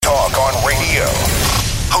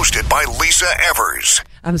Hosted by Lisa Evers.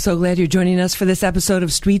 I'm so glad you're joining us for this episode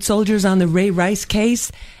of Street Soldiers on the Ray Rice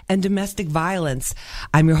case and domestic violence.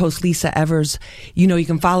 I'm your host, Lisa Evers. You know, you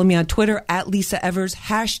can follow me on Twitter at Lisa Evers,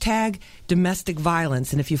 hashtag domestic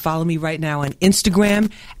violence. And if you follow me right now on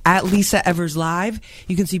Instagram at Lisa Evers Live,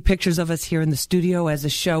 you can see pictures of us here in the studio as the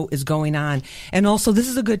show is going on. And also, this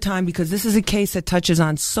is a good time because this is a case that touches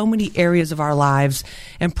on so many areas of our lives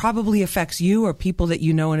and probably affects you or people that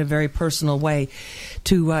you know in a very personal way.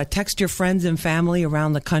 To text your friends and family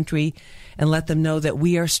around the country and let them know that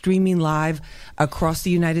we are streaming live across the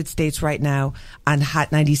United States right now on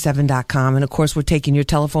hot97.com. And of course, we're taking your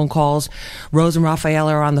telephone calls. Rose and Raphael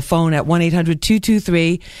are on the phone at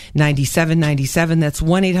 1-800-223-9797. That's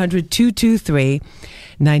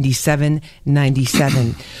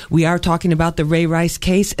 1-800-223-9797. We are talking about the Ray Rice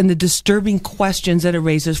case and the disturbing questions that it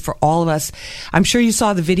raises for all of us. I'm sure you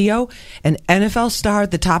saw the video. An NFL star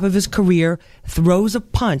at the top of his career throws a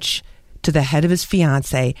punch to the head of his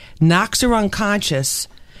fiancée, knocks her unconscious,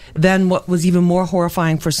 then what was even more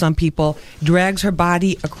horrifying for some people, drags her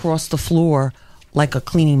body across the floor like a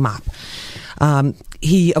cleaning mop.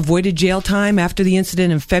 He avoided jail time after the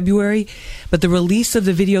incident in February, but the release of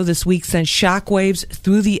the video this week sent shockwaves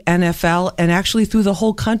through the NFL and actually through the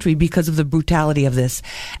whole country because of the brutality of this.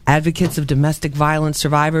 Advocates of domestic violence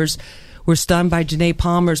survivors were stunned by Janae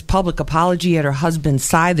Palmer's public apology at her husband's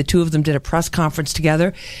side. The two of them did a press conference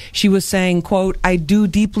together. She was saying, quote, "I do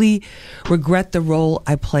deeply regret the role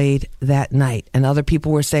I played that night." And other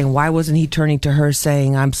people were saying, why wasn't he turning to her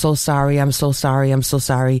saying, "I'm so sorry, I'm so sorry, I'm so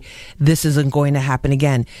sorry. This isn't going to happen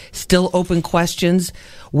again." Still open questions.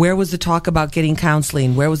 Where was the talk about getting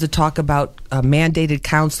counseling? Where was the talk about mandated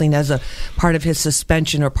counseling as a part of his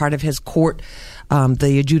suspension or part of his court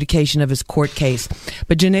the adjudication of his court case?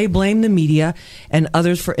 But Janae blamed the media and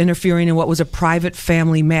others for interfering in what was a private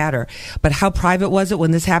family matter. But how private was it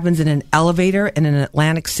when this happens in an elevator in an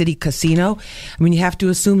Atlantic City casino? I mean, you have to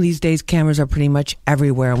assume these days cameras are pretty much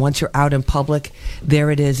everywhere. And once you're out in public,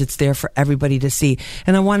 there it is. It's there for everybody to see.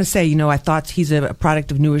 And I want to say, you know, I thought he's a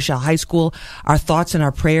product of New Rochelle High School. Our thoughts and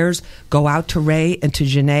our prayers go out to Ray and to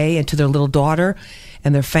Janae and to their little daughter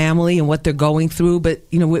and their family and what they're going through. But,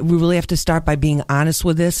 you know, we really have to start by being honest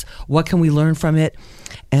with this. What can we learn from it?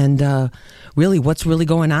 And really, what's really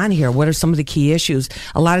going on here? What are some of the key issues?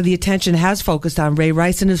 A lot of the attention has focused on Ray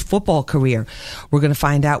Rice and his football career. We're going to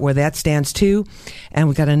find out where that stands, too. And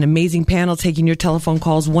we've got an amazing panel taking your telephone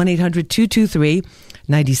calls,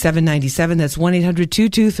 1-800-223-9797. That's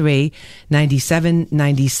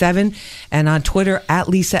 1-800-223-9797. And on Twitter, at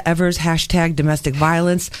Lisa Evers, hashtag domestic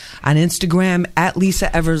violence. On Instagram, at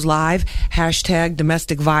Lisa Evers Live, hashtag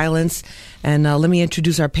domestic violence. And let me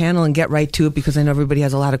introduce our panel and get right to it because I know everybody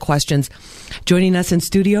has a lot of questions. Joining us in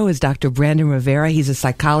studio is Dr. Brandon Rivera. He's a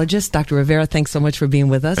psychologist. Dr. Rivera, thanks so much for being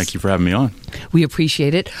with us. Thank you for having me on. We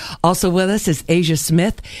appreciate it. Also with us is Asia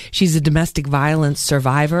Smith. She's a domestic violence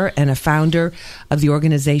survivor and a founder of the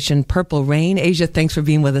organization Purple Rain. Asia, thanks for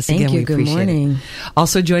being with us again. Thank you. We appreciate Good morning. it.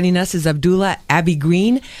 Also joining us is Abdullah Abby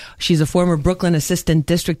Green. She's a former Brooklyn Assistant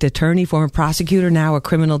District Attorney, former prosecutor, now a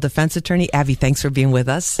criminal defense attorney. Abby, thanks for being with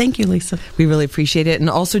us. Thank you, Lisa. We really appreciate it. And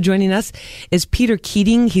also joining us is Peter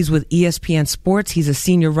Keating. He's with ESPN Sports. He's a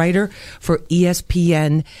senior writer for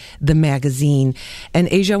ESPN, the magazine. And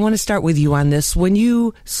Asia, I want to start with you on this. When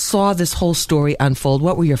you saw this whole story unfold,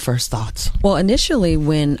 what were your first thoughts? Well, initially,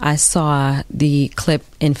 when I saw the clip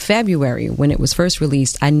in February, when it was first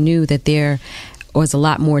released, I knew that there was a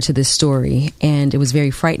lot more to this story, and it was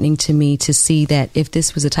very frightening to me to see that if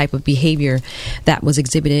this was a type of behavior that was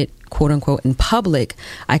exhibited, quote unquote, in public,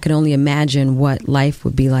 I could only imagine what life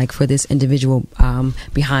would be like for this individual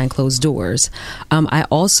behind closed doors. I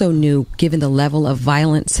also knew, given the level of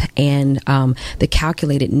violence and the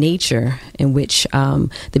calculated nature in which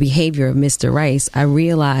the behavior of Mr. Rice, I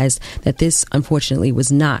realized that this, unfortunately,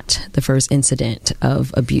 was not the first incident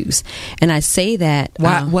of abuse. And I say that...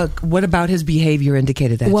 what about his behavior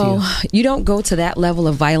indicated that to you? Well, you don't go to that level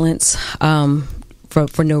of violence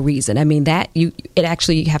for no reason. I mean, you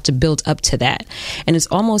have to build up to that. And it's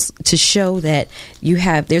almost to show that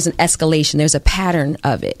there's an escalation, there's a pattern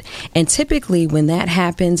of it. And typically when that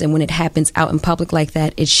happens and when it happens out in public like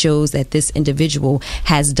that, it shows that this individual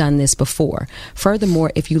has done this before.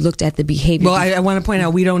 Furthermore, if you looked at the behavior... Well, I want to point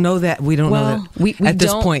out, we don't know that. We don't know that at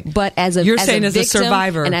this point. But as a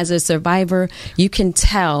survivor. And as a survivor, you can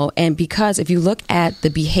tell. And because if you look at the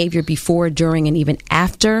behavior before, during, and even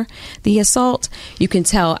after the assault, you can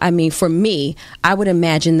tell. I mean, for me, I would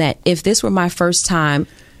imagine that if this were my first time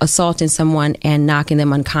assaulting someone and knocking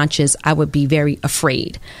them unconscious, I would be very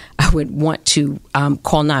afraid. I would want to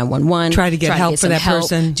call 911, try to get help for that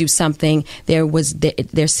person, do something.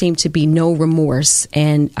 There seemed to be no remorse,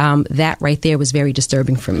 and that right there was very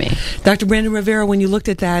disturbing for me. Dr. Brandon Rivera, when you looked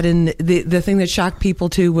at that, and the thing that shocked people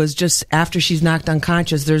too was just after she's knocked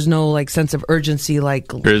unconscious, there's no sense of urgency.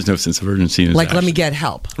 There is no sense of urgency. Let me get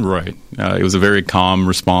help. Right. It was a very calm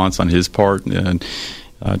response on his part, and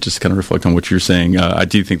just to kind of reflect on what you're saying, I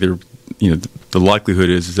do think the likelihood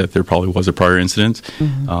is that there probably was a prior incident.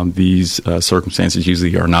 Mm-hmm. These circumstances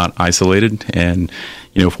usually are not isolated, and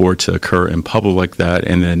for it to occur in public like that,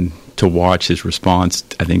 and then to watch his response,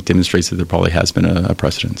 I think demonstrates that there probably has been a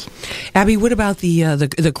precedent. Abby, what about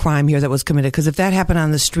the crime here that was committed? Because if that happened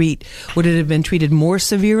on the street, would it have been treated more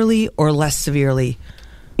severely or less severely?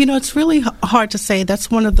 It's really hard to say. That's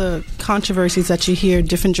one of the controversies that you hear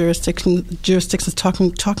different jurisdictions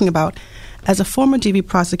talking about. As a former DV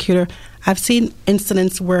prosecutor, I've seen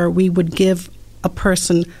incidents where we would give a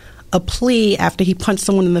person a plea after he punched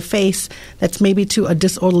someone in the face that's maybe to a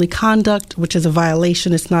disorderly conduct, which is a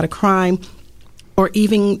violation, it's not a crime, or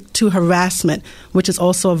even to harassment, which is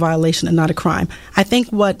also a violation and not a crime. I think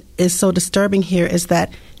what is so disturbing here is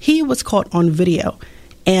that he was caught on video.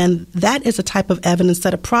 And that is a type of evidence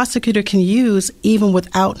that a prosecutor can use even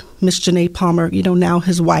without Ms. Janae Palmer, now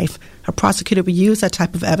his wife. A prosecutor would use that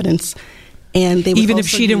type of evidence. And they would even if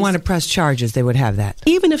she didn't want to press charges, they would have that.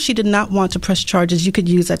 Even if she did not want to press charges, you could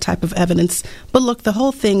use that type of evidence. But look, the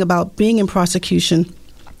whole thing about being in prosecution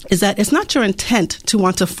is that it's not your intent to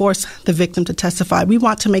want to force the victim to testify. We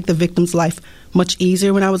want to make the victim's life much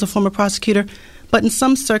easier. When I was a former prosecutor, but in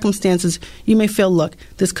some circumstances, you may feel, look,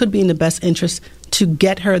 this could be in the best interest to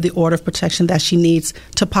get her the order of protection that she needs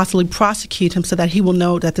to possibly prosecute him so that he will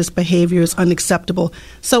know that this behavior is unacceptable.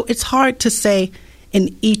 So it's hard to say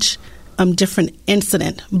in each different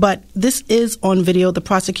incident, but this is on video. The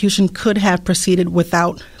prosecution could have proceeded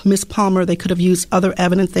without Ms. Palmer. They could have used other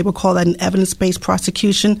evidence. They would call that an evidence-based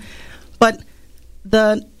prosecution. But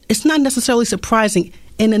it's not necessarily surprising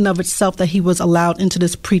in and of itself that he was allowed into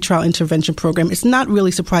this pretrial intervention program. It's not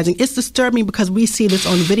really surprising. It's disturbing because we see this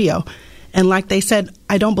on video. And like they said,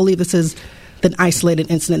 I don't believe this is an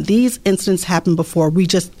isolated incident. These incidents happened before. They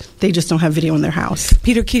just don't have video in their house.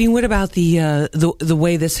 Peter Keating, what about the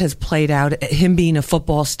way this has played out? Him being a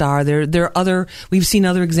football star, we've seen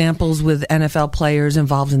other examples with NFL players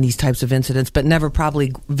involved in these types of incidents, but never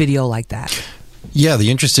probably video like that. Yeah,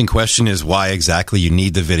 the interesting question is why exactly you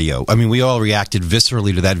need the video. I mean, we all reacted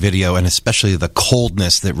viscerally to that video, and especially the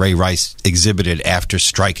coldness that Ray Rice exhibited after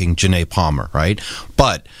striking Janae Palmer, right?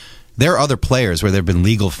 But there are other players where there have been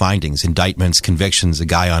legal findings, indictments, convictions, a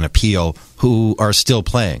guy on appeal who are still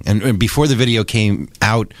playing. And before the video came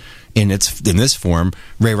out in this form,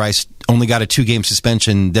 Ray Rice only got a 2-game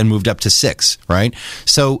suspension, then moved up to 6, right?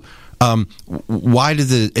 So why does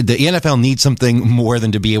the NFL need something more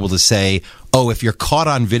than to be able to say, oh, if you're caught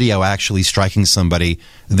on video actually striking somebody,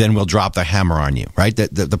 then we'll drop the hammer on you, right?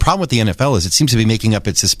 The problem with the NFL is it seems to be making up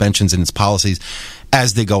its suspensions and its policies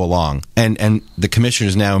as they go along. And the commissioner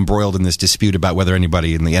is now embroiled in this dispute about whether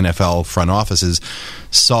anybody in the NFL front offices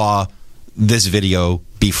saw this video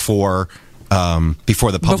before the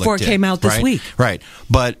public before it came out this week. Right.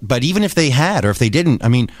 But even if they had, or if they didn't, I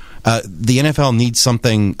mean, the NFL needs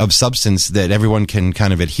something of substance that everyone can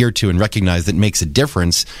kind of adhere to and recognize that makes a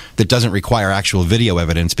difference, that doesn't require actual video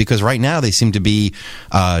evidence, because right now they seem to be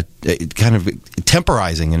kind of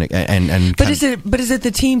temporizing and But is it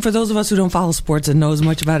the team, for those of us who don't follow sports and know as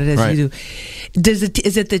much about it as you do,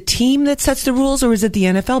 is it the team that sets the rules, or is it the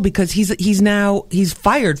NFL? Because he's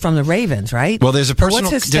fired from the Ravens, right? Well, there's a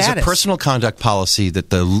personal conduct policy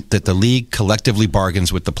that the league collectively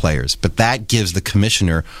bargains with the players, but that gives the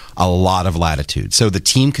commissioner a lot of latitude. So the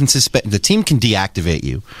team can deactivate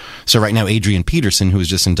you. So right now, Adrian Peterson, who was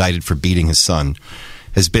just indicted for beating his son,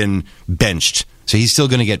 has been benched. So he's still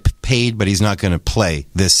going to get paid, but he's not going to play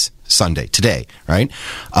this today, right?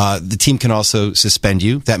 The team can also suspend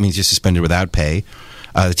you. That means you're suspended without pay.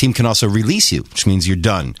 The team can also release you, which means you're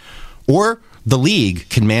done. Or the league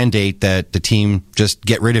can mandate that the team just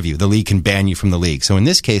get rid of you. The league can ban you from the league. So in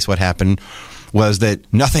this case, what happened was that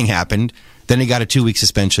nothing happened. Then he got a 2-week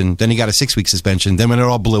suspension. Then he got a 6-week suspension. Then when it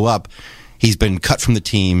all blew up, he's been cut from the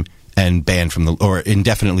team and banned or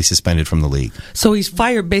indefinitely suspended from the league. So he's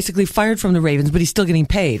basically fired from the Ravens, but he's still getting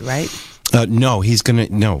paid, right? No, he's going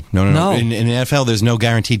to no. In the NFL, there's no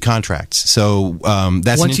guaranteed contracts. So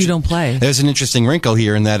that's once you don't play. There's an interesting wrinkle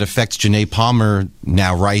here, and that affects Janae Palmer,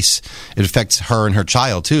 now Rice. It affects her and her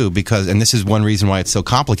child too, and this is one reason why it's so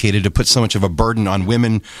complicated to put so much of a burden on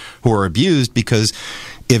women who are abused, because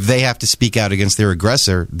if they have to speak out against their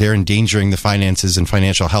aggressor, they're endangering the finances and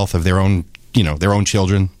financial health of their own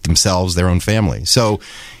children, themselves, their own family. So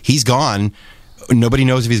he's gone. Nobody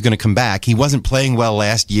knows if he's going to come back. He wasn't playing well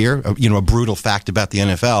last year. A brutal fact about the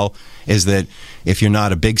NFL is that if you're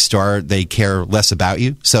not a big star, they care less about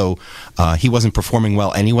you. So he wasn't performing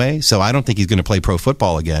well anyway. So I don't think he's going to play pro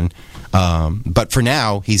football again. But for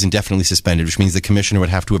now, he's indefinitely suspended, which means the commissioner would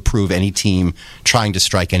have to approve any team trying to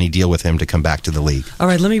strike any deal with him to come back to the league. All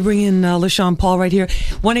right, let me bring in LaShawn Paul right here.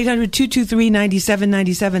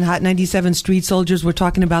 1-800-223-9797, Hot 97 Street Soldiers. We're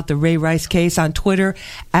talking about the Ray Rice case on Twitter,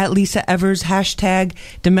 at Lisa Evers, hashtag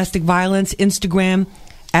domestic violence, Instagram,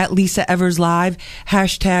 at Lisa Evers Live,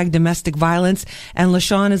 hashtag domestic violence. And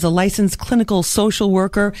LaShawn is a licensed clinical social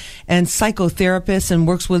worker and psychotherapist and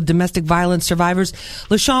works with domestic violence survivors.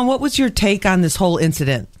 LaShawn, what was your take on this whole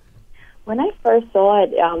incident? When I first saw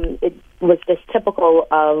it, it was just typical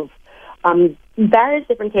of various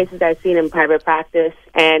different cases I've seen in private practice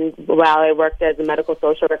and while I worked as a medical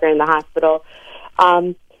social worker in the hospital.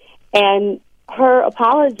 And her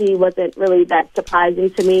apology wasn't really that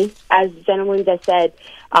surprising to me. As the gentleman just said,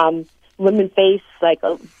 women face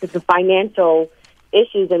the financial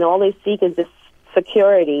issues, and all they seek is this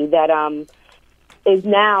security that is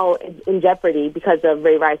now in jeopardy because of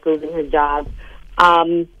Ray Rice losing his job.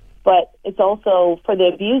 But it's also for the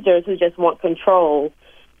abusers who just want control.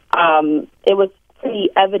 It was pretty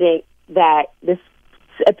evident that this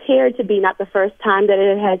appeared to be not the first time that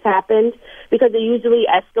it has happened, because it usually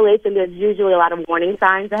escalates and there's usually a lot of warning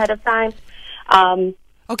signs ahead of time.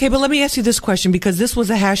 Okay, but let me ask you this question, because this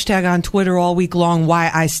was a hashtag on Twitter all week long,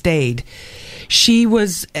 why I stayed.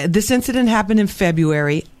 This incident happened in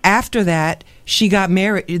February. After that,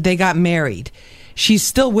 they got married. She's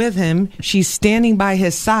still with him. She's standing by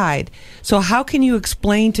his side. So how can you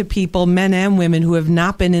explain to people, men and women who have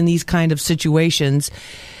not been in these kind of situations,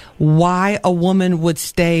 why a woman would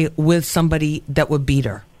stay with somebody that would beat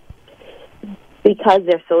her? Because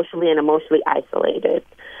they're socially and emotionally isolated.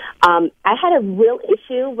 I had a real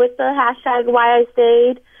issue with the hashtag why I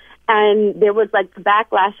stayed, and there was the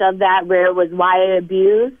backlash of that where it was why I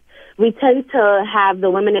abused. We tend to have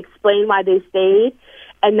the women explain why they stayed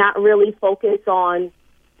and not really focus on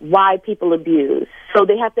why people abuse. So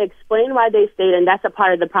they have to explain why they stayed, and that's a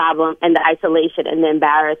part of the problem, and the isolation and the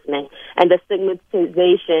embarrassment and the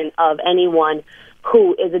stigmatization of anyone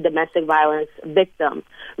who is a domestic violence victim,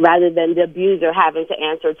 rather than the abuser having to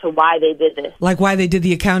answer to why they did this. Like why they did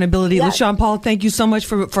the accountability. Yes. LaShawn Paul, thank you so much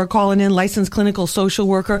for calling in, licensed clinical social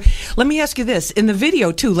worker. Let me ask you this. In the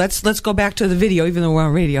video, too, let's go back to the video, even though we're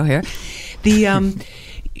on radio here.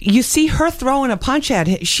 You see her throwing a punch at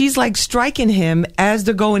him. She's striking him as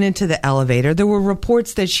they're going into the elevator. There were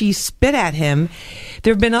reports that she spit at him.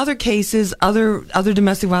 There have been other cases, other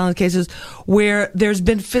domestic violence cases, where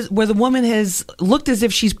where the woman has looked as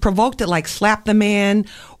if she's provoked it, slapped the man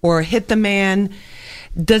or hit the man.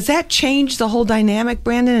 Does that change the whole dynamic,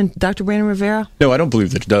 Brandon and Dr. Brandon Rivera? No, I don't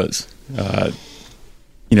believe that it does.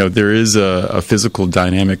 There is a physical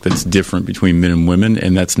dynamic that's different between men and women,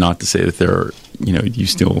 and that's not to say that you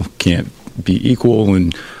still can't be equal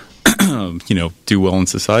and, do well in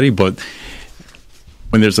society. But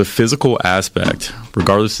when there's a physical aspect,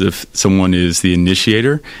 regardless if someone is the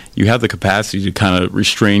initiator, you have the capacity to kind of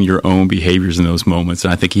restrain your own behaviors in those moments.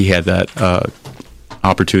 And I think he had that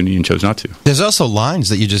opportunity and chose not to. There's also lines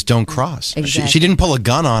that you just don't cross. Exactly. She didn't pull a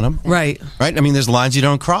gun on him. Right. I mean, there's lines you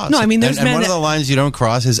don't cross. No, I mean, and one of the lines you don't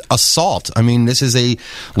cross is assault. I mean, this is a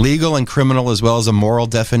legal and criminal as well as a moral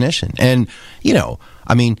definition. And,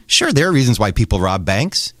 sure, there are reasons why people rob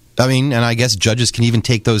banks. And I guess judges can even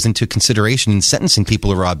take those into consideration in sentencing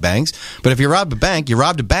people who rob banks. But if you rob a bank, you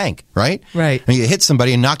robbed a bank, right? Right. And you hit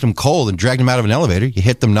somebody and knocked them cold and dragged them out of an elevator. You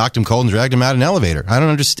hit them, knocked them cold, and dragged them out of an elevator. I don't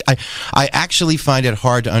understand. I actually find it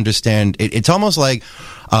hard to understand. It's almost like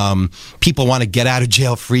people want a get out of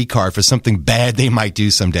jail free card for something bad they might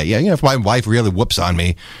do someday. Yeah, if my wife really whoops on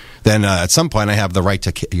me, then at some point I have the right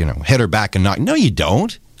to hit her back and knock. No, you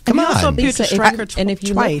don't. Come He also on. appeared to Lisa, strike her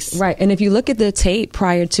twice. And if you look at the tape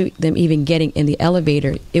prior to them even getting in the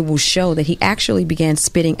elevator, it will show that he actually began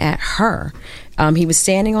spitting at her. He was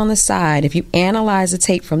standing on the side. If you analyze the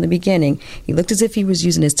tape from the beginning, he looked as if he was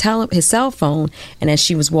using his cell phone, and as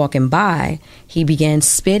she was walking by, he began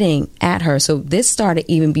spitting at her. So this started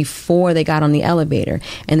even before they got on the elevator.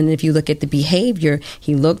 And then if you look at the behavior,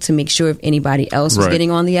 he looked to make sure if anybody else was Right. getting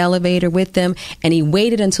on the elevator with them, and he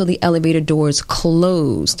waited until the elevator doors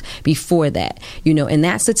closed before that. And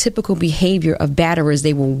that's the typical behavior of batterers.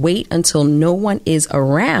 They will wait until no one is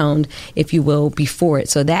around, if you will, before it.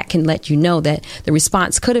 So that can let you know that the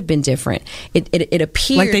response could have been different. It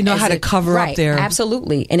appeared Like they know as how to cover up right, their...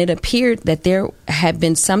 Absolutely. And it appeared that there had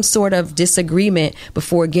been some sort of disagreement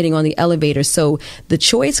before getting on the elevator. So the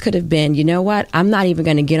choice could have been, you know what, I'm not even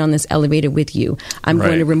going to get on this elevator with you. I'm Right.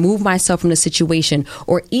 going to remove myself from the situation.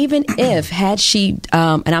 Or even if, had she,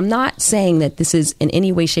 and I'm not saying that this is in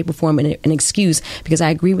any way, shape, or form an excuse, because I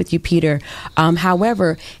agree with you, Peter.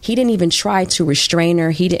 However, he didn't even try to restrain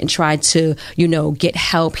her. He didn't try to, get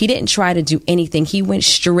help. He didn't try to do anything. He went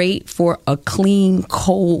straight for a clean,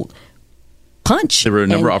 cold punch. There were a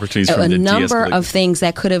number of opportunities for him to a number de-escalate. of things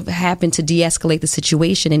that could have happened to de-escalate the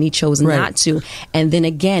situation, and he chose not to. And then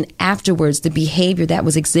again, afterwards, the behavior that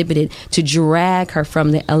was exhibited to drag her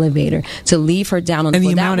from the elevator, to leave her down on the And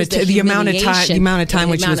the floor. amount That was of the amount of time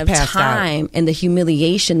when she was passed out. And the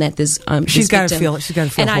humiliation that this She's got to victim- feel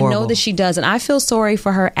and horrible. I know that she does, and I feel sorry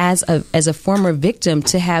for her as a former victim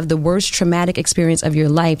to have the worst traumatic experience of your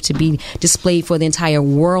life to be displayed for the entire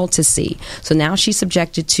world to see. So now she's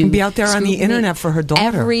subjected to And be out there on the scrutiny, internet for her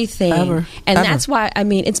daughter. everything. Ever. And Ever. that's why,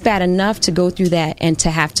 it's bad enough to go through that and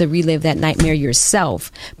to have to relive that nightmare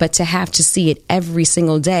yourself, but to have to see it every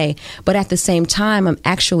single day. But at the same time, I'm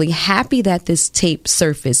actually happy that this tape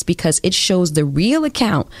surfaced, because it shows the real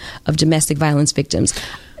account of domestic violence victims.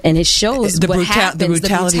 And it shows The what brutality happens, of the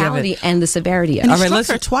brutality it. and the severity of And it. he All right,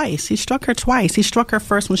 struck her twice. He struck her twice. He struck her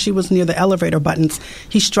first when she was near the elevator buttons.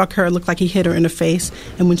 He struck her. It looked like he hit her in the face.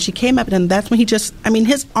 And when she came up, and that's when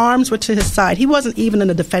his arms were to his side. He wasn't even in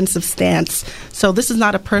a defensive stance. So this is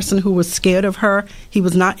not a person who was scared of her. He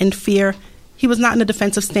was not in fear. He was not in a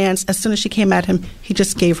defensive stance. As soon as she came at him, he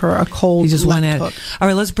just gave her a cold He just left went at hook. it. All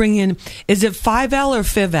right, let's bring in, is it 5L or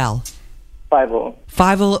Fivel? 5-0.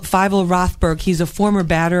 Fievel Rothberg. He's a former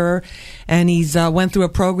batterer, and he's went through a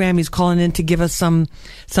program. He's calling in to give us some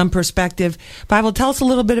perspective. Fievel, tell us a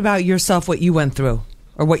little bit about yourself, what you went through,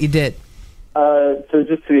 or what you did. So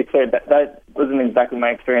just to be clear, that wasn't exactly my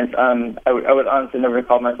experience. I would honestly never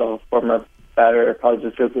call myself a former batterer, probably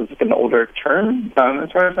just because it's an older term,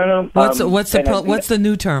 as far as I know. What's the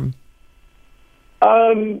new term?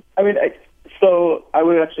 So I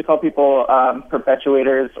would actually call people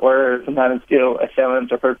perpetuators, or sometimes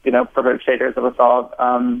assailants, or perpetrators of assault.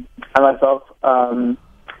 I myself, I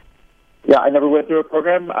never went through a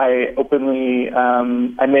program. I openly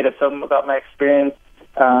I made a film about my experience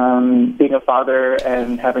being a father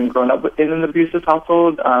and having grown up in an abusive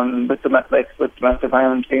household, with domestic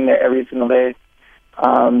violence, being there every single day.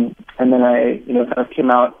 And then I kind of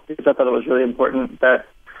came out because I thought it was really important that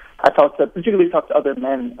I particularly talked to other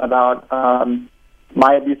men about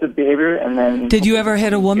my abusive behavior. And then, Did you ever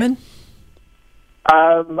hit a woman?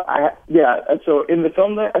 So in the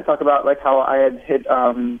film, I talk about how I had hit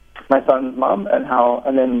my son's mom,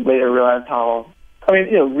 and then later realized how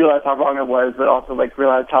wrong it was, but also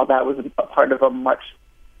realized how that was a part of a much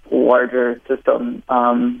larger system.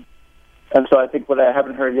 And so I think what I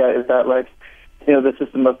haven't heard yet is that the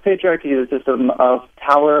system of patriarchy, the system of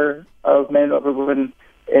power of men over women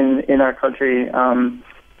in our country,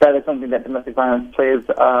 that is something that domestic violence plays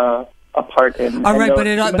a part in. All right,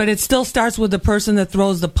 but it still starts with the person that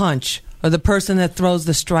throws the punch, or the person that throws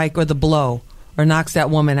the strike or the blow, or knocks that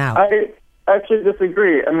woman out. I actually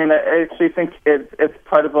disagree. I actually think it's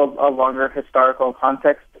part of a longer historical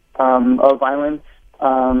context of violence,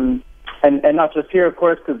 and not just here, of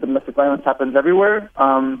course, because domestic violence happens everywhere.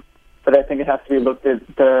 But I think it has to be looked at.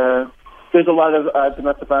 There's a lot of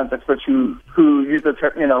domestic violence experts who use the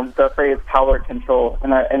term, the phrase power control,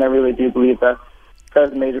 and I really do believe that's a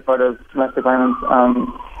major part of domestic violence.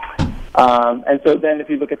 And so then, if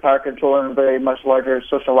you look at power control in a very much larger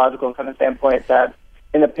sociological kind of standpoint, that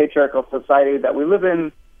in a patriarchal society that we live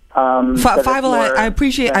in. Fievel, I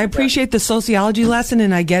appreciate the sociology lesson,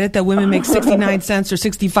 and I get it that women make 69 cents or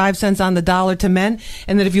 65 cents on the dollar to men,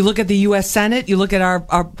 and that if you look at the U.S. Senate, you look at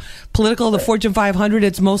our the Fortune 500,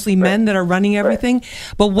 it's mostly men that are running everything.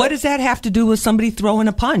 But what does that have to do with somebody throwing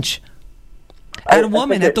a punch at a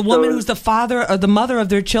woman, at the woman who's the father or the mother of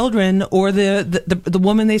their children, or the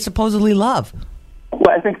woman they supposedly love?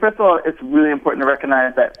 Well, think, first of all, it's really important to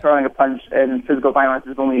recognize that throwing a punch and physical violence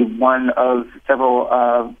is only one of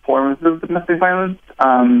several forms of domestic violence.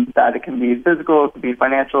 That it can be physical, it can be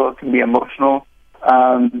financial, it can be emotional,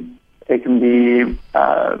 it can be,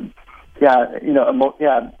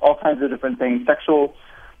 all kinds of different things, sexual,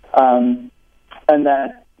 and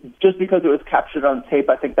that just because it was captured on tape,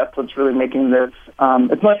 I think that's what's really making this.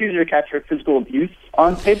 It's much easier to capture physical abuse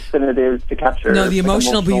on tape than it is to capture the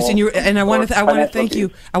emotional abuse. And I want to thank you.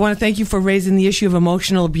 I want to thank you for raising the issue of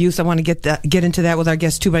emotional abuse. I want to get into that with our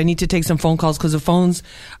guests too, but I need to take some phone calls because the phones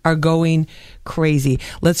are going crazy.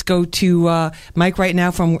 Let's go to Mike right now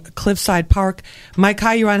from Cliffside Park. Mike,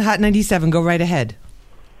 hi, you're on Hot 97. Go right ahead.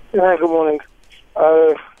 Hi, good morning.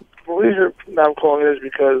 The reason I'm calling is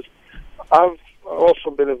because I've also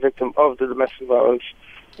been a victim of the domestic violence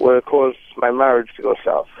where it caused my marriage to go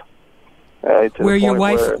south. Where your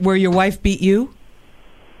wife beat you?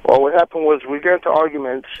 Well, what happened was we got into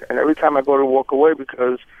arguments, and every time I go to walk away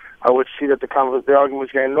because I would see that the argument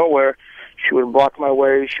was getting nowhere, she would block my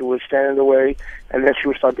way, she would stand in the way, and then she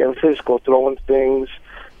would start getting physical, throwing things,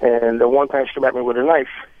 and one time she came at me with a knife.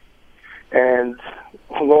 And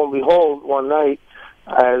lo and behold, one night,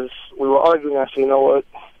 as we were arguing, I said, you know what?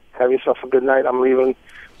 Have yourself a good night. I'm leaving.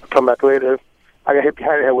 I'll come back later. I got hit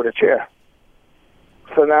behind the head with a chair.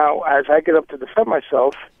 So now, as I get up to defend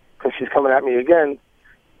myself, because she's coming at me again,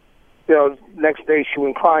 next day she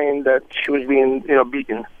went crying that she was being,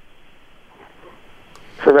 beaten.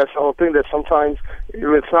 So that's the whole thing, that sometimes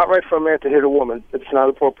it's not right for a man to hit a woman. It's not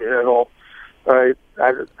appropriate at all. Right?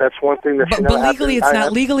 That's one thing that should never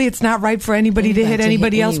happen. Legally, it's not right for anybody to hit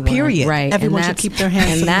anybody else. Period. Right. Everyone should keep their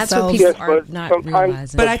hands. And that's what people are not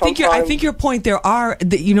realizing. But I think your point. There are,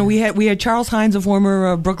 we had Charles Hines, a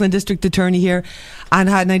former Brooklyn district attorney, here on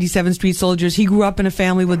Hot 97 Street Soldiers. He grew up in a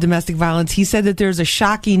family with domestic violence. He said that there's a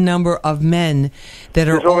shocking number of men that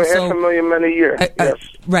are also over 500,000 men a year. Yes.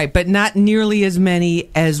 Right, but not nearly as many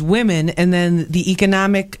as women. And then the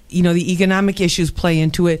economic issues play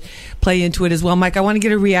into it as well. Mike, I want to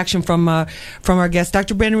get a reaction from our guest,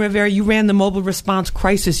 Dr. Brandon Rivera. You ran the Mobile Response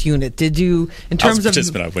Crisis Unit. Did you, in terms of? I was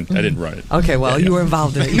a participant. I didn't run it. Okay, well, you were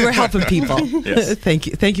involved in it. You were helping people. Yes.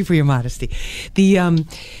 Thank you for your modesty. The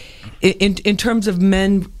in terms of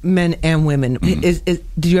men and women, did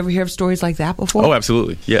you ever hear of stories like that before? Oh,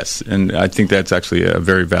 absolutely, yes. And I think that's actually a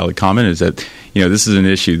very valid comment. Is that this is an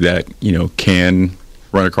issue that can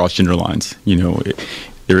run across gender lines.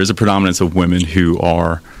 There is a predominance of women who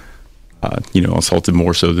are assaulted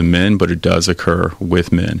more so than men, but it does occur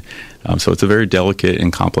with men. So it's a very delicate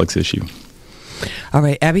and complex issue. All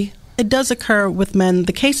right, Abby? It does occur with men.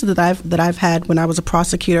 The cases that I've had when I was a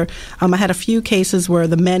prosecutor, I had a few cases where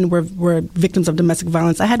the men were victims of domestic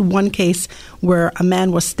violence. I had one case where a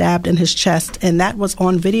man was stabbed in his chest, and that was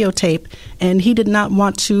on videotape, and he did not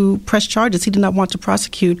want to press charges. He did not want to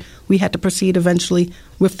prosecute. We had to proceed eventually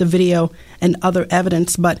with the video and other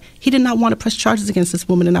evidence, but he did not want to press charges against this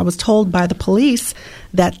woman, and I was told by the police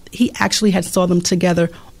that he actually had saw them together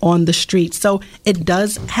on the street. So it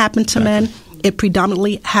does happen to men. It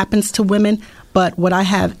predominantly happens to women, but what I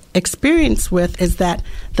have experience with is that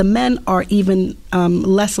the men are even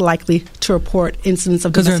less likely to report incidents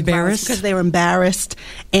of domestic violence because they're embarrassed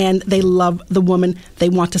and they love the woman. They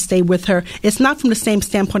want to stay with her. It's not from the same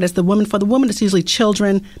standpoint as the woman. For the woman, it's usually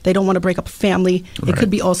children. They don't want to break up a family. Right. It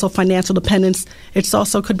could be also financial dependence. It's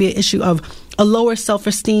also could be an issue of a lower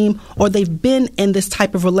self-esteem, or they've been in this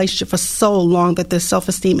type of relationship for so long that their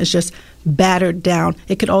self-esteem is just battered down.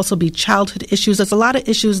 It could also be childhood issues. There's a lot of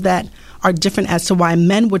issues that are different as to why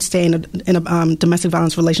men would stay in a domestic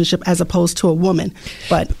violence relationship as opposed to a woman.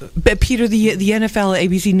 But Peter, the NFL,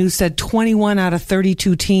 ABC News said 21 out of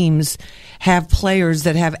 32 teams have players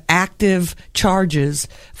that have active charges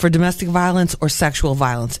for domestic violence or sexual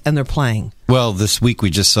violence, and they're playing. Well, this week we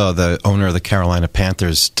just saw the owner of the Carolina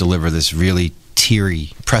Panthers deliver this really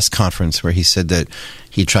teary press conference where he said that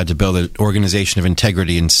he tried to build an organization of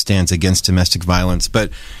integrity and stands against domestic violence.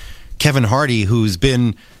 But Kevin Hardy, who's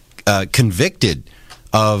been convicted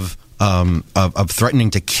of threatening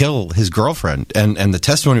to kill his girlfriend, and the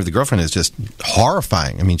testimony of the girlfriend is just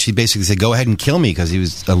horrifying. I mean, she basically said, "Go ahead and kill me," because he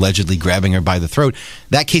was allegedly grabbing her by the throat.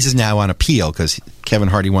 That case is now on appeal because Kevin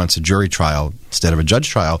Hardy wants a jury trial instead of a judge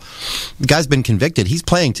trial. The guy's been convicted. He's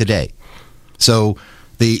playing today. So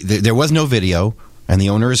there was no video, and the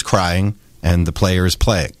owner is crying, and the player is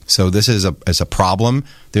playing. So this is a problem.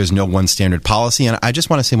 There's no one standard policy. And I just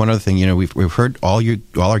want to say one other thing. We've heard all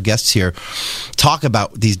our guests here talk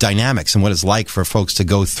about these dynamics and what it's like for folks to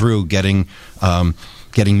go through getting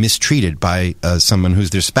mistreated by someone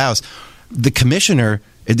who's their spouse.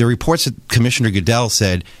 The reports that Commissioner Goodell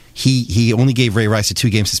said he only gave Ray Rice a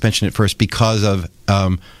 2-game suspension at first because of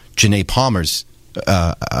Janae Palmer's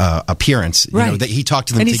appearance. Right. You know, that he talked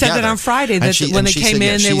to them together. And he said that on Friday, that when they came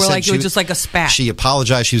in, they were like, it was just like a spat. She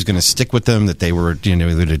apologized. She was going to stick with them, that they were,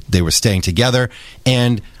 they were staying together.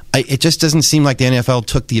 And it just doesn't seem like the NFL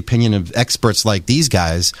took the opinion of experts like these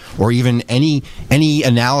guys, or even any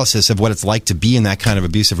analysis of what it's like to be in that kind of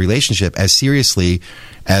abusive relationship, as seriously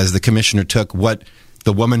as the commissioner took what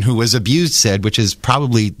the woman who was abused said, which is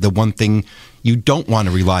probably the one thing you don't want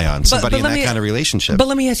to rely on, somebody in that kind of relationship. But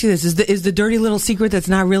let me ask you this: is the dirty little secret that's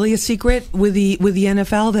not really a secret with the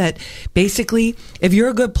NFL, that basically, if you're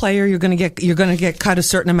a good player, you're going to get cut a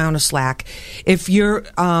certain amount of slack. If you're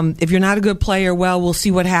not a good player, well, we'll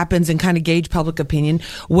see what happens and kind of gauge public opinion.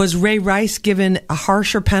 Was Ray Rice given a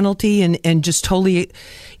harsher penalty and just totally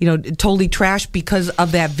trashed because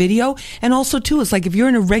of that video? And also, too, it's like if you're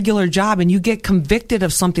in a regular job and you get convicted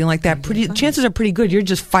of something like that, chances are pretty good you're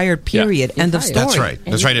just fired. Period. Yeah. End of story. That's right.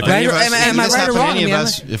 That's right. If right? any of us, Am I right or wrong?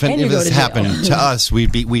 If any of this happened to us,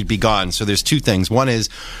 we'd be gone. So there's two things. One is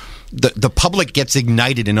the public gets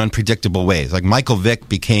ignited in unpredictable ways. Like Michael Vick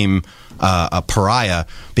became a pariah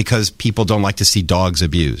because people don't like to see dogs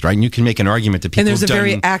abused, right? And you can make an argument that people. And there's a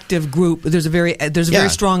very active group. There's a very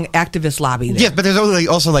strong activist lobby there. Yeah, but there's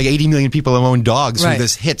also like 80 million people who own dogs who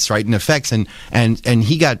this hits, right, and affects, and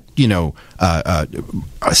he got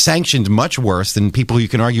sanctioned much worse than people who you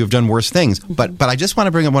can argue have done worse things. But I just want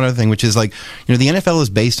to bring up one other thing, which is like, the NFL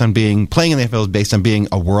is based on playing in the NFL is based on being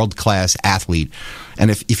a world-class athlete.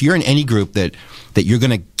 And if you're in any group that you're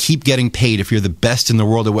going to keep getting paid if you're the best in the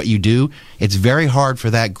world at what you do, it's very hard for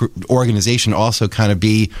that organization also kind of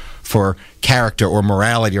be for character or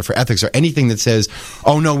morality or for ethics or anything that says,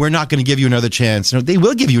 oh, no, we're not going to give you another chance. No, they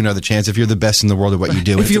will give you another chance if you're the best in the world at what you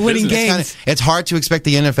do. If you're winning games. It's hard to expect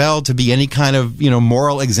the NFL to be any kind of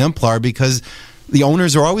moral exemplar, because the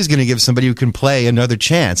owners are always going to give somebody who can play another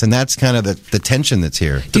chance, and that's kind of the tension that's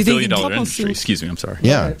here. It's $1 billion industry. Excuse me, I'm sorry.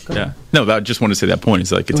 Yeah. Yeah. No, I just want to say that point.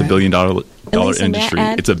 It's like it's $1 billion industry.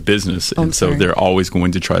 It's a business, and so they're always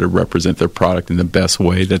going to try to represent their product in the best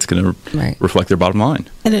way that's going to reflect their bottom line.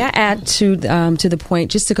 And I add to the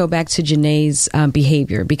point, just to go back to Janae's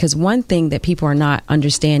behavior, because one thing that people are not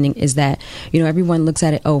understanding is that everyone looks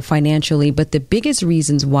at it financially, but the biggest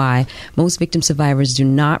reasons why most victim survivors do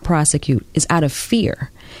not prosecute is out of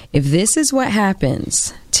fear. If this is what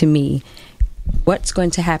happens to me, what's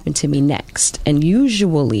going to happen to me next? And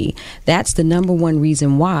usually that's the number one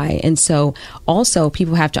reason why. And so also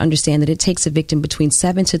people have to understand that it takes a victim between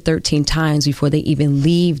 7 to 13 times before they even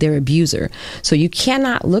leave their abuser. So you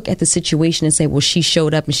cannot look at the situation and say, well, she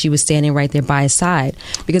showed up and she was standing right there by his side.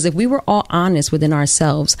 Because if we were all honest within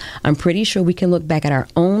ourselves, I'm pretty sure we can look back at our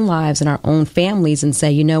own lives and our own families and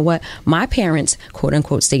say, you know what, my parents, quote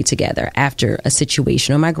unquote, stayed together after a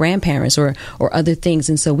situation, or my grandparents or other things.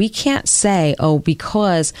 And so we can't say, oh,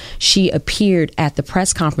 because she appeared at the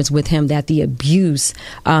press conference with him, that the abuse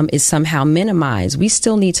is somehow minimized. We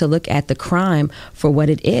still need to look at the crime for what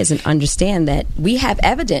it is and understand that we have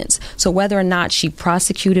evidence. So whether or not she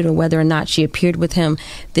prosecuted or whether or not she appeared with him,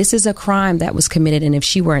 this is a crime that was committed. And if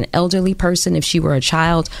she were an elderly person, if she were a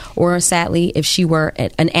child, or sadly, if she were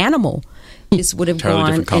an animal, this would have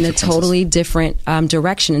gone in a totally different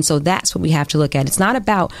direction. And so that's what we have to look at. It's not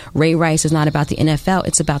about Ray Rice. It's not about the NFL.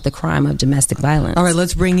 It's about the crime of domestic violence. All right,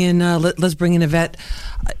 let's bring in Yvette.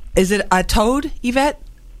 Is it Toad, Yvette?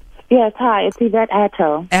 Yes, hi. It's Yvette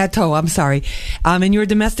Atto. Atto, I'm sorry. And you're a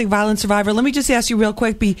domestic violence survivor. Let me just ask you real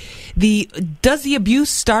quick, does the abuse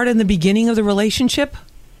start in the beginning of the relationship?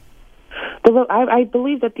 I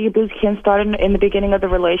believe that the abuse can start in the beginning of the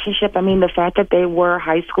relationship. I mean, the fact that they were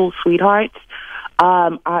high school sweethearts,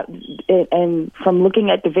 and from looking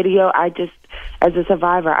at the video, as a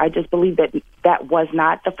survivor, I just believe that was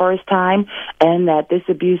not the first time, and that this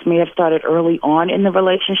abuse may have started early on in the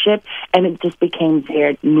relationship, and it just became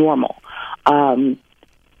very normal.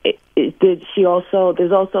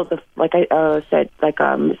 There's also the, like I said, like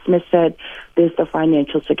Ms. Smith said, there's the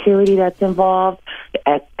financial security that's involved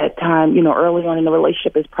at time, early on in the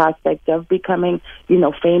relationship, is prospect of becoming,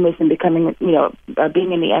 famous and becoming,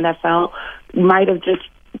 being in the NFL might have just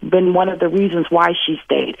been one of the reasons why she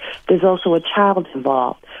stayed. There's also a child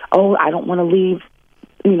involved. Oh, I don't want to leave.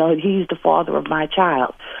 He's the father of my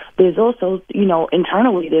child. There's also,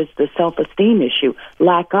 internally, there's the self-esteem issue,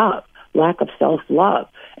 lack of self-love.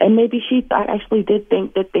 And maybe she actually did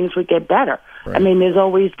think that things would get better. Right. I mean, there's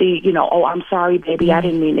always the, oh, I'm sorry, baby, I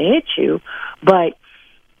didn't mean to hit you. But,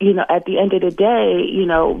 at the end of the day,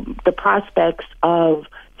 the prospects of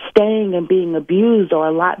staying and being abused are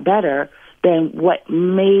a lot better than what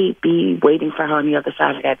may be waiting for her on the other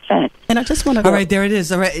side of that fence. And I just want to... All right, there it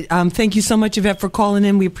is. All right. Thank you so much, Yvette, for calling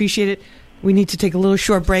in. We appreciate it. We need to take a little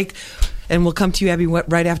short break, and we'll come to you, Abby,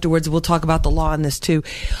 right afterwards. We'll talk about the law on this, too.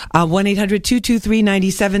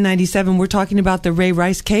 1-800-223-9797. We're talking about the Ray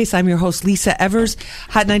Rice case. I'm your host, Lisa Evers.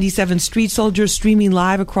 Hot 97 Street Soldiers streaming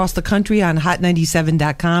live across the country on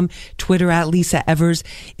hot97.com, Twitter at Lisa Evers,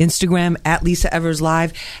 Instagram at Lisa Evers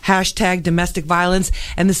Live, hashtag domestic violence.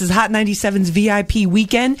 And this is Hot 97's VIP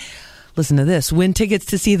weekend. Listen to this. Win tickets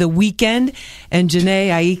to see The Weeknd and Jhené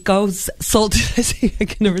Aiko sold... I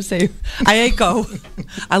can never say Aiko.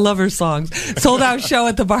 I love her songs. Sold out show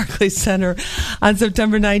at the Barclays Center on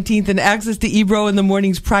September 19th, and access to Ebro in the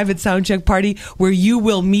Morning's private soundcheck party where you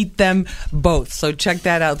will meet them both. So check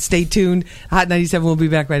that out. Stay tuned. Hot 97 will be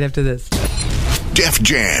back right after this. Def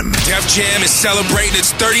Jam. Def Jam is celebrating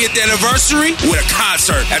its 30th anniversary with a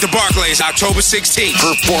concert at the Barclays October 16th.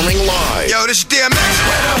 Performing live. Yo, this is DMX.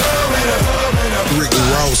 Rick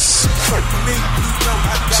Ross.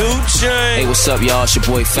 2 Chainz. Hey, what's up, y'all? It's your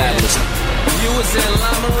boy Fabulous. You was in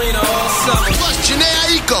La Marina all summer. Plus Jhené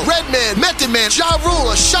Aiko, Redman, Method Man, Ja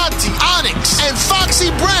Rule, Ashanti, Onyx, and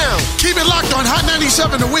Foxy Brown. Keep it locked on Hot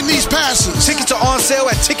 97 to win these passes. Tickets are on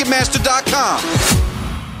sale at Ticketmaster.com.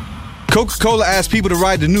 Coca-Cola asked people to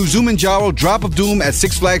ride the new Zumanjaro Drop of Doom at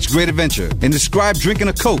Six Flags Great Adventure and describe drinking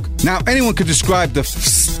a Coke. Now, anyone could describe the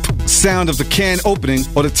sound of the can opening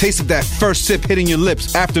or the taste of that first sip hitting your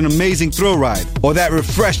lips after an amazing thrill ride, or that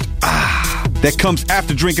refreshed that comes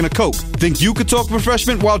after drinking a Coke. Think you could talk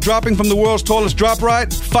refreshment while dropping from the world's tallest drop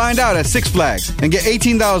ride? Find out at Six Flags and get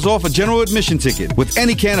 $18 off a general admission ticket with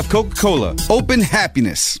any can of Coca-Cola. Open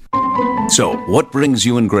happiness. So, what brings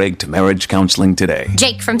you and Greg to marriage counseling today?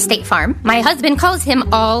 Jake from State Farm. My husband calls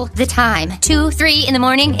him all the time. 2, 3 in the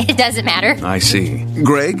morning, it doesn't matter. I see.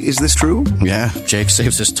 Greg, is this true? Yeah, Jake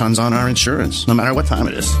saves us tons on our insurance, no matter what time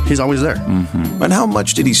it is. He's always there. Mm-hmm. And how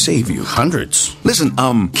much did he save you? Hundreds. Listen,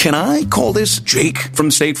 can I call this Jake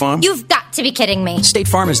from State Farm? You've got to be kidding me. State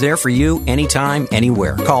Farm is there for you anytime,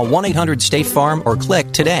 anywhere. Call 1-800-STATE-FARM or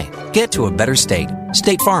click today. Get to a better state.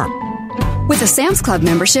 State Farm. With a Sam's Club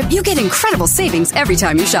membership, you get incredible savings every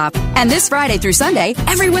time you shop. And this Friday through Sunday,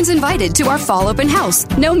 everyone's invited to our fall open house.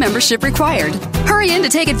 No membership required. Hurry in to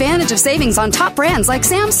take advantage of savings on top brands like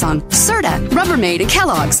Samsung, Serta, Rubbermaid, and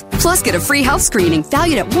Kellogg's. Plus, get a free health screening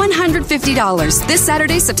valued at $150 this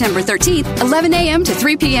Saturday, September 13th, 11 a.m. to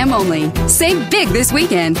 3 p.m. only. Save big this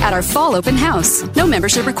weekend at our fall open house. No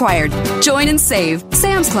membership required. Join and save.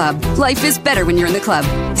 Sam's Club. Life is better when you're in the club.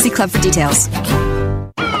 See club for details.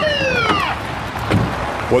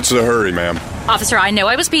 What's the hurry, ma'am? Officer, I know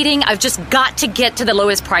I was speeding. I've just got to get to the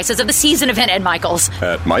lowest prices of the season event at Michael's.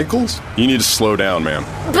 At Michael's? You need to slow down, ma'am.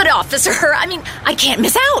 But, officer, I can't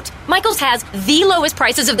miss out. Michael's has the lowest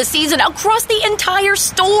prices of the season across the entire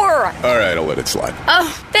store. All right, I'll let it slide. Oh,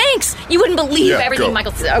 thanks. You wouldn't believe everything go.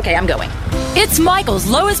 Michael's... Okay, I'm going. It's Michael's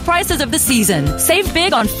lowest prices of the season. Save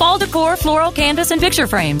big on fall decor, floral, canvas, and picture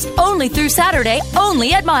frames. Only through Saturday,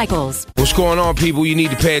 only at Michael's. What's going on, people? You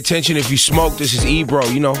need to pay attention. If you smoke, this is Ebro.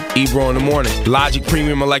 You know, Ebro in the morning. Logic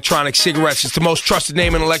Premium Electronic Cigarettes. It's the most trusted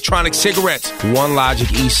name in electronic cigarettes. One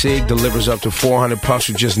Logic e-cig delivers up to 400 puffs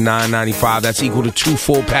for just $9.95. That's equal to 2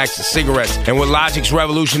 full packs of cigarettes. And with Logic's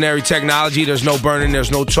revolutionary technology, there's no burning,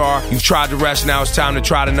 there's no tar. You've tried the rest, now it's time to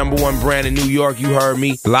try the #1 brand in New York. You heard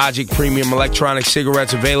me. Logic Premium Electronic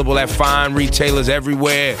Cigarettes, available at fine retailers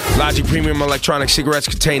everywhere. Logic Premium Electronic Cigarettes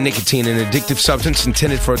contain nicotine, an addictive substance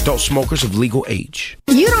intended for adult smokers of legal age.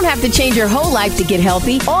 You don't have to change your whole life to get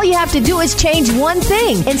healthy. All you have to do is change one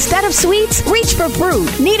thing. Instead of sweets, reach for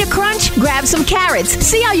fruit. Need a crunch? Grab some carrots.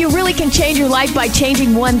 See how you really can change your life by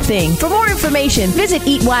changing one thing. For more information, visit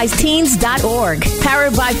eatwiseteens.org.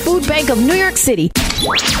 Powered by Food Bank of New York City.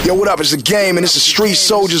 Yo, what up? It's The Game, and this is Street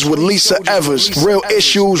Soldiers with Lisa Evers. Real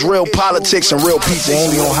issues, real politics, and real people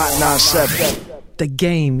only on Hot 97. The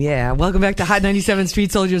Game, yeah. Welcome back to Hot 97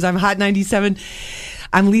 Street Soldiers. I'm Hot 97.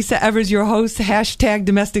 I'm Lisa Evers, your host. Hashtag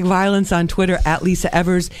domestic violence on Twitter at Lisa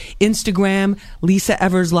Evers. Instagram, Lisa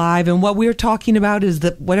Evers Live. And what we're talking about is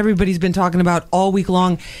what everybody's been talking about all week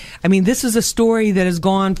long. This is a story that has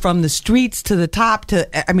gone from the streets to the top to,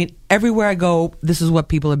 everywhere I go, this is what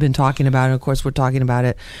people have been talking about. And of course, we're talking about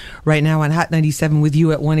it right now on Hot 97 with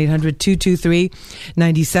you at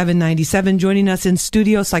 1-800-223-9797. Joining us in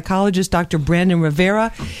studio, psychologist Dr. Brandon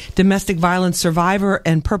Rivera, domestic violence survivor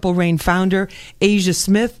and Purple Rain founder, Asia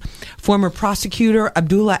Smith, former prosecutor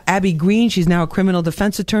Abdullah Abby Green. She's now a criminal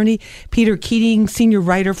defense attorney. Peter Keating, senior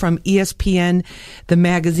writer from ESPN, the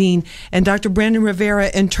magazine. And Dr. Brandon Rivera,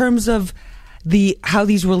 in terms of how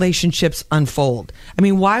these relationships unfold. I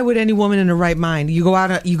mean, why would any woman in her right mind,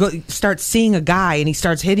 start seeing a guy and he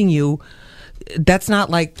starts hitting you? That's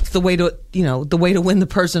not like the way to win the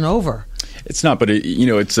person over. It's not, but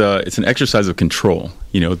it's an exercise of control.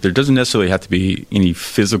 There doesn't necessarily have to be any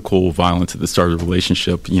physical violence at the start of the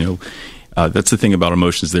relationship. That's the thing about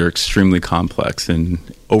emotions; they're extremely complex, and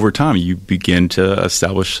over time, you begin to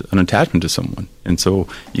establish an attachment to someone, and so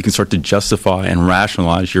you can start to justify and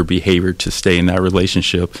rationalize your behavior to stay in that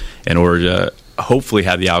relationship in order to hopefully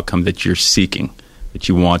have the outcome that you're seeking. That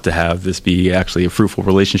you want to have this be actually a fruitful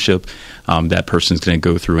relationship. That person's going to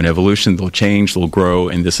go through an evolution. They'll change, they'll grow,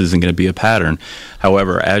 and this isn't going to be a pattern.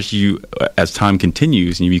 However, as time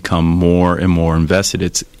continues and you become more and more invested,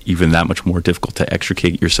 it's even that much more difficult to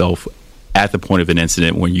extricate yourself at the point of an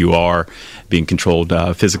incident when you are being controlled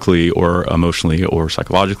physically or emotionally or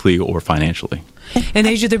psychologically or financially. And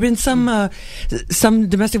Asia, there have been some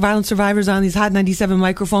domestic violence survivors on these Hot 97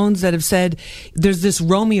 microphones that have said there's this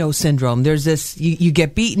Romeo syndrome. There's this, you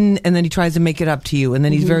get beaten and then he tries to make it up to you. And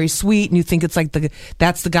then he's very sweet and you think it's like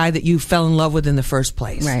that's the guy that you fell in love with in the first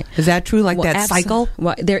place. Right. Is that true? That cycle?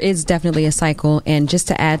 Well, there is definitely a cycle. And just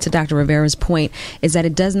to add to Dr. Rivera's point is that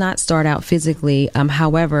it does not start out physically.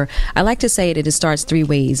 However, I like to say it starts three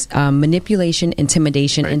ways. Manipulation,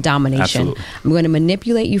 intimidation, and domination. Absolutely. I'm going to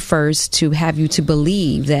manipulate you first to have you to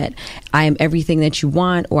believe that I am everything that you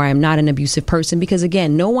want or I am not an abusive person, because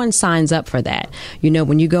again, no one signs up for that.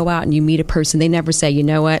 When you go out and you meet a person, they never say, you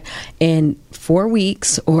know what, in 4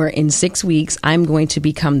 weeks or in 6 weeks, I'm going to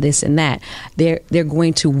become this and that. They're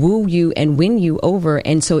going to woo you and win you over.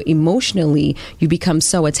 And so emotionally, you become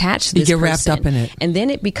so attached to this person. You get wrapped up in it. And then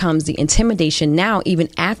it becomes the intimidation. Now, even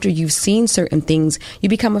after you've seen certain things, you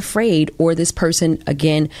become afraid, or this person,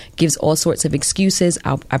 again, gives all sorts of excuses.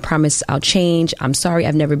 I promise I'll change. I'm sorry,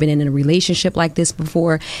 I've never been in a relationship like this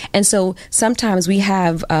before. And so sometimes we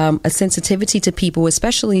have a sensitivity to people,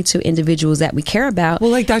 especially to individuals that we care about.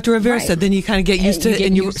 Well, like Dr. Rivera said, then you kind of get used to it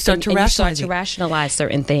and you start to rationalize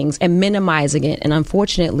certain things and minimizing it. And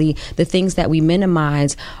unfortunately, the things that we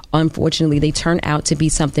minimize, they turn out to be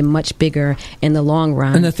something much bigger in the long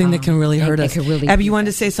run. And the thing that can really hurt us. Abby, you wanted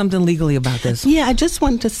to say something legally about this? Yeah, I just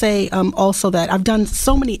wanted to say also that I've done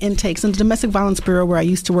so many intakes. In the Domestic Violence Bureau where I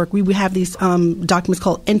used to work, we would have these documents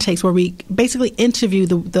called intakes where we basically interview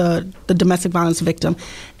the domestic violence victim.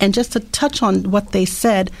 And just to touch on what they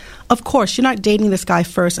said, of course, you're not dating this guy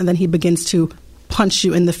first and then he begins to punch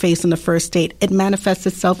you in the face on the first date. It manifests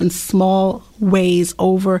itself in small ways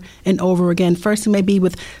over and over again. First, it may be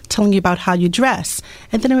with telling you about how you dress.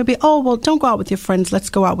 And then it may be, oh, well, don't go out with your friends. Let's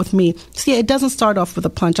go out with me. See, it doesn't start off with a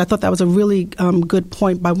punch. I thought that was a really good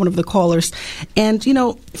point by one of the callers. And,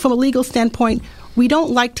 from a legal standpoint, we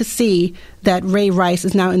don't like to see that Ray Rice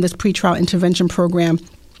is now in this pretrial intervention program.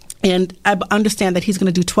 And I understand that he's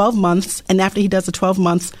going to do 12 months, and after he does the 12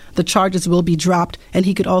 months, the charges will be dropped, and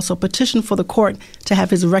he could also petition for the court to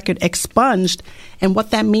have his record expunged. And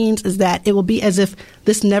what that means is that it will be as if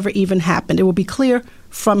this never even happened. It will be clear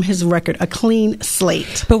from his record, a clean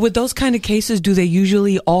slate. But with those kind of cases, do they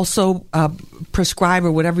usually also prescribe,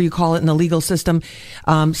 or whatever you call it in the legal system,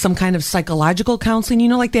 some kind of psychological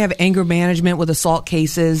counseling? Like they have anger management with assault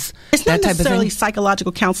cases, it's that not type of necessarily thing?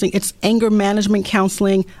 Psychological counseling. It's anger management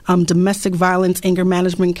counseling, domestic violence, anger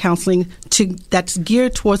management counseling that's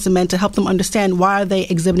geared towards the men to help them understand why are they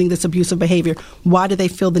exhibiting this abusive behavior? Why do they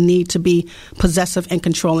feel the need to be possessive and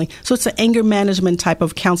controlling? So it's an anger management type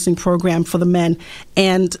of counseling program for the men.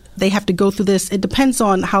 And they have to go through this. It depends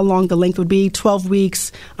on how long the length would be, 12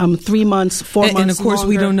 weeks, 3 months, 4 months, and of course, longer.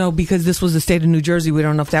 We don't know, because this was the state of New Jersey. We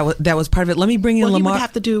don't know if that was part of it. Let me bring in Lamar. He would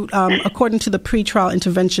have to do, according to the pretrial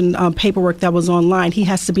intervention paperwork that was online, he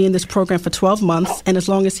has to be in this program for 12 months. And as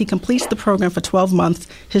long as he completes the program for 12 months,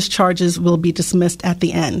 his charges will be dismissed at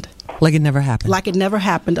the end. Like it never happened. Like it never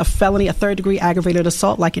happened. A felony, a third-degree aggravated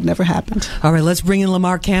assault, like it never happened. All right, let's bring in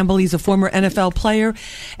Lamar Campbell. He's a former NFL player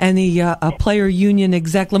and the player union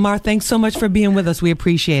exec. Lamar, thanks so much for being with us. We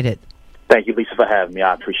appreciate it. Thank you, Lisa, for having me.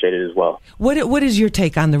 I appreciate it as well. What is your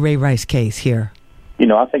take on the Ray Rice case here?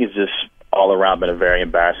 I think it's just all around been a very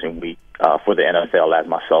embarrassing week for the NFL, as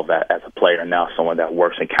myself, as a player, and now someone that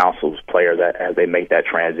works and counsels players as they make that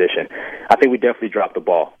transition. I think we definitely dropped the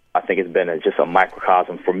ball. I think it's been just a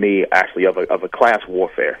microcosm for me, actually, of a class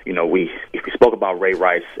warfare. We spoke about Ray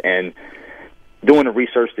Rice, and doing the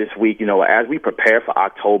research this week, as we prepare for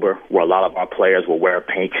October, where a lot of our players will wear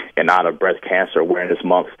pink in honor of breast cancer awareness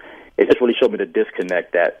month, it just really showed me the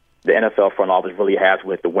disconnect that the NFL front office really has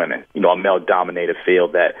with the women. A male-dominated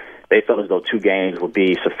field that they felt as though 2 games would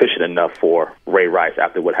be sufficient enough for Ray Rice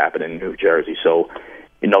after what happened in New Jersey. So,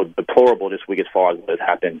 deplorable this week as far as what has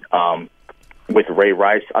happened with Ray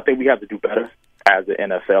Rice. I think we have to do better as the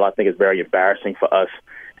NFL. I think it's very embarrassing for us,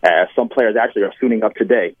 as some players actually are suiting up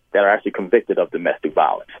today that are actually convicted of domestic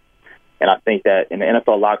violence. And I think that in the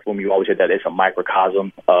NFL locker room, you always hear that it's a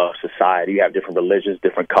microcosm of society. You have different religions,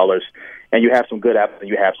 different colors, and you have some good apples and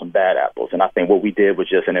you have some bad apples. And I think what we did was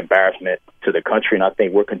just an embarrassment to the country, and I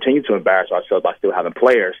think we're continuing to embarrass ourselves by still having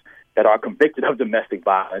players that are convicted of domestic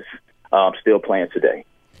violence still playing today.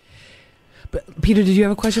 But Peter, did you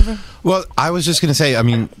have a question for him? Well, I was just going to say, I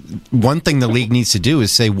mean, one thing the league needs to do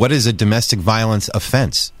is say, what is a domestic violence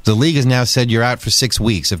offense? The league has now said you're out for 6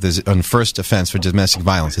 weeks if there's a first offense for domestic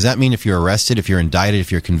violence. Does that mean if you're arrested, if you're indicted,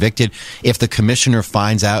 if you're convicted, if the commissioner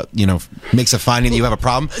finds out, makes a finding that you have a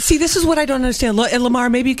problem? See, this is what I don't understand. And Lamar,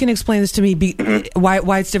 maybe you can explain this to me,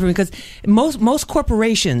 why it's different. Because most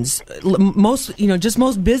corporations,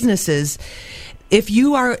 most businesses, if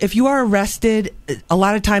you are arrested, a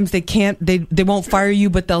lot of times they won't fire you,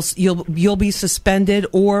 but you'll be suspended,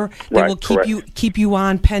 or they will keep you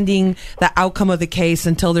on pending the outcome of the case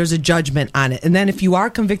until there's a judgment on it. And then if you are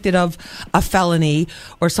convicted of a felony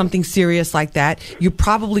or something serious like that, you're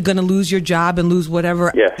probably going to lose your job and lose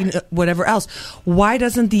whatever else. Why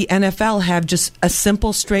doesn't the NFL have just a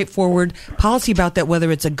simple, straightforward policy about that?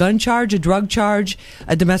 Whether it's a gun charge, a drug charge,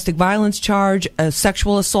 a domestic violence charge, a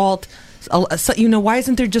sexual assault. Why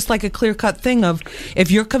isn't there just like a clear-cut thing of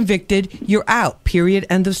if you're convicted, you're out, period,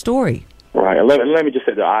 end of story? Right. And let me just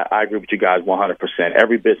say that I agree with you guys 100%.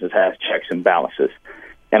 Every business has checks and balances.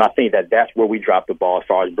 And I think that that's where we dropped the ball as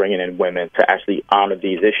far as bringing in women to actually honor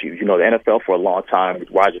these issues. The NFL for a long time,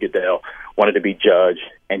 Roger Goodell wanted to be judge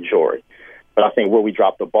and jury. But I think where we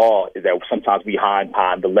dropped the ball is that sometimes we hide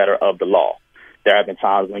behind the letter of the law. There have been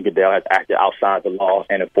times when Goodell has acted outside the law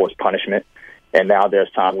and enforced punishment. And now there's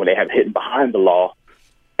times when they have hidden behind the law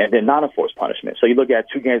and then not enforced punishment. So you look at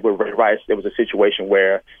 2 games with Ray Rice, there was a situation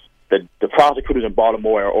where the prosecutors in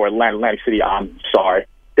Baltimore or Atlantic City,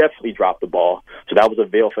 definitely dropped the ball. So that was a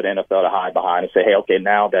veil for the NFL to hide behind and say, hey, okay,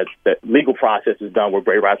 now that the legal process is done where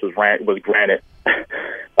Ray Rice was granted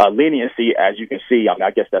leniency, as you can see.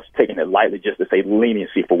 I guess that's taking it lightly just to say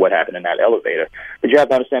leniency for what happened in that elevator. But you have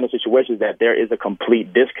to understand the situation is that there is a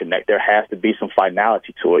complete disconnect. There has to be some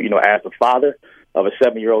finality to it. As the father of a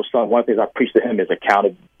 7-year-old son, one of the things I preach to him is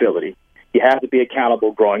accountability. He has to be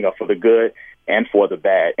accountable growing up for the good and for the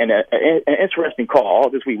bad. And an interesting call. All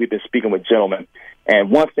this week we've been speaking with gentlemen,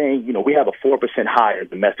 and one thing, we have a 4% higher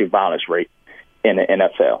domestic violence rate in the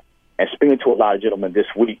NFL. And speaking to a lot of gentlemen this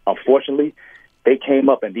week, unfortunately, they came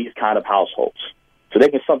up in these kind of households. So they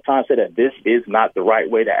can sometimes say that this is not the right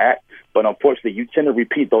way to act, but unfortunately you tend to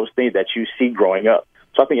repeat those things that you see growing up.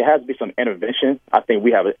 So I think it has to be some intervention. I think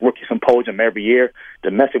we have a rookie symposium every year.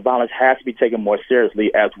 Domestic violence has to be taken more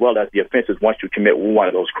seriously, as well as the offenses once you commit one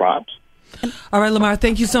of those crimes. All right, Lamar,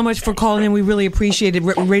 thank you so much for calling in. We really appreciate it.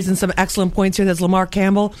 Raising some excellent points here. That's Lamar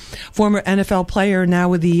Campbell, former NFL player, now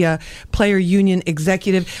with the Player Union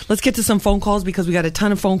Executive. Let's get to some phone calls because we got a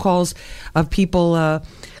ton of phone calls of people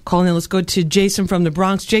calling in. Let's go to Jason from the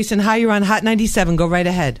Bronx. Jason, hi, you're on Hot 97. Go right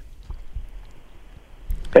ahead.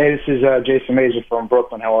 Hey, this is Jason Mazur from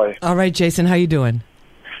Brooklyn. How are you? All right, Jason, how you doing?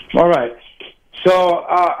 All right. So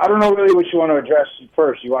I don't know really what you want to address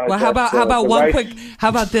first. You want to? Well, how about one quick? How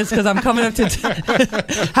about this? Because I'm coming up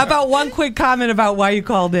to. How about one quick comment about why you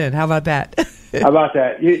called in? How about that? How about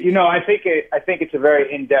that? I think it's a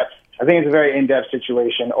very in-depth. I think it's a very in-depth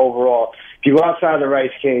situation overall. If you go outside of the Rice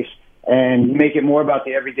case and make it more about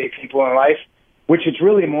the everyday people in life, which it's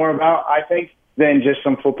really more about, I think, than just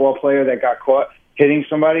some football player that got caught hitting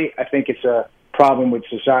somebody, I think it's a problem with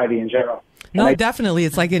society in general. No, definitely.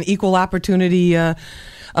 It's like an equal opportunity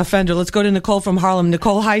offender. Let's go to Nicole from Harlem.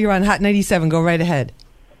 Nicole, hi, you're on Hot 97. Go right ahead.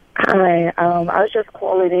 Hi. I was just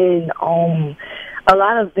calling in. A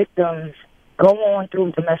lot of victims go on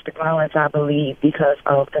through domestic violence, I believe, because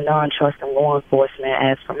of the non-trust in law enforcement,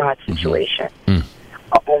 as for my situation.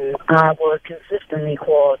 I would consistently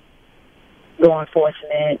call law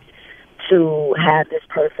enforcement to have this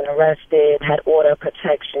person arrested, had order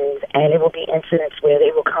protections, and it will be incidents where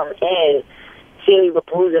they will come in, see me with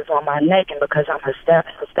bruises on my neck, and because I'm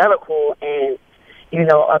hysterical and,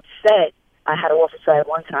 upset, I had an officer at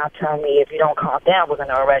one time tell me, if you don't calm down, we're going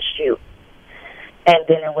to arrest you. And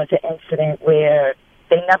then there was an incident where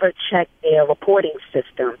they never checked their reporting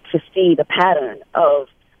system to see the pattern of,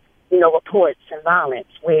 reports and violence,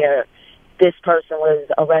 where this person was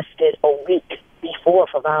arrested a week before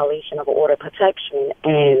for violation of order protection,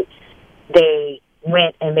 and they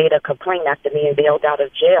went and made a complaint after being bailed out of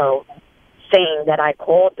jail saying that I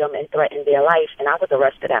called them and threatened their life, and I was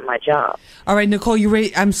arrested at my job. All right, Nicole,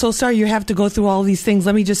 I'm so sorry you have to go through all these things.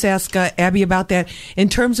 Let me just ask Abby about that. In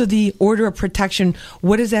terms of the order of protection,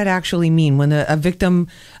 what does that actually mean when a victim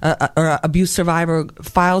or abuse survivor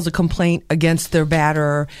files a complaint against their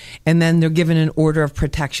batterer and then they're given an order of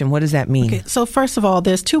protection? What does that mean? Okay, so first of all,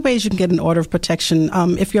 there's two ways you can get an order of protection.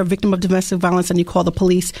 If you're a victim of domestic violence and you call the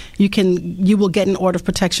police, you will get an order of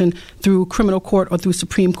protection through criminal court or through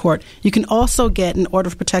Supreme Court. You can also get an order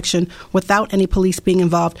of protection without any police being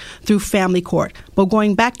involved through family court. But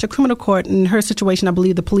going back to criminal court, in her situation, I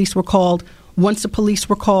believe the police were called. Once the police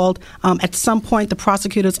were called, at some point the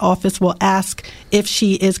prosecutor's office will ask if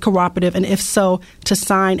she is cooperative, and if so, to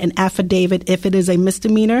sign an affidavit. If it is a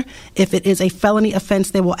misdemeanor, if it is a felony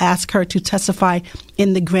offense, they will ask her to testify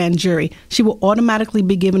in the grand jury. She will automatically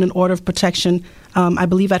be given an order of protection. I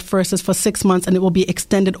believe at first is for 6 months, and it will be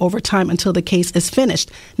extended over time until the case is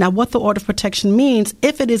finished. Now, what the order of protection means,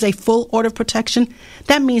 if it is a full order of protection,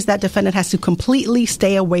 that means that defendant has to completely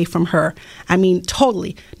stay away from her. I mean,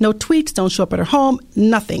 totally. No tweets, don't show up at her home,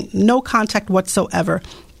 nothing, no contact whatsoever.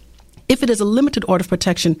 If it is a limited order of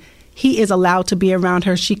protection, he is allowed to be around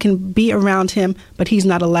her. She can be around him, but he's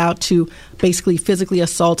not allowed to basically physically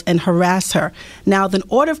assault and harass her. Now, the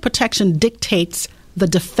order of protection dictates the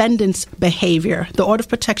defendant's behavior. The order of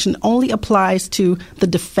protection only applies to the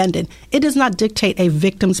defendant. It does not dictate a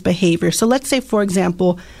victim's behavior. So let's say, for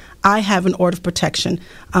example, I have an order of protection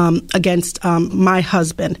against my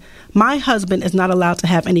husband. My husband is not allowed to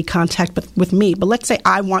have any contact with me, but let's say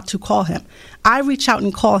I want to call him. I reach out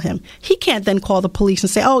and call him. He can't then call the police and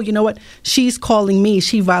say, oh, you know what, she's calling me.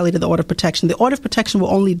 She violated the order of protection. The order of protection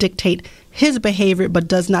will only dictate his behavior, but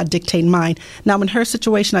does not dictate mine. Now, in her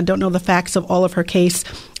situation, I don't know the facts of all of her case.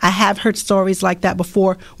 I have heard stories like that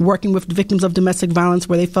before, working with victims of domestic violence,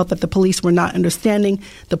 where they felt that the police were not understanding.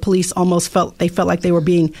 The police almost felt like they were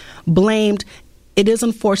being blamed. It is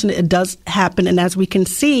unfortunate. It does happen. And as we can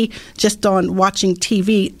see just on watching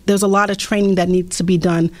TV, there's a lot of training that needs to be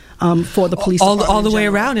done for the police. All the way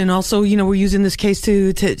around. And also, we're using this case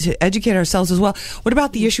to educate ourselves as well. What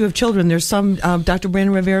about the issue of children? There's some, Dr.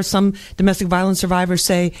 Brandon Rivera, some domestic violence survivors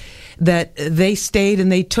say that they stayed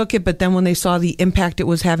and they took it, but then when they saw the impact it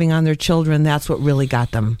was having on their children, that's what really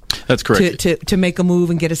got them. That's correct. To make a move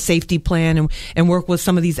and get a safety plan and work with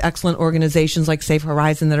some of these excellent organizations like Safe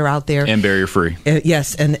Horizon that are out there. And Barrier Free.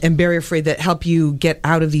 Yes, and Barrier Free that help you get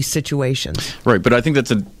out of these situations. Right, but I think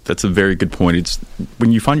that's a very good point. It's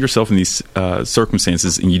when you find yourself in these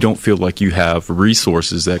circumstances and you don't feel like you have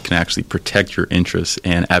resources that can actually protect your interests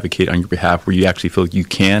and advocate on your behalf, where you actually feel like you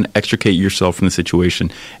can extricate yourself from the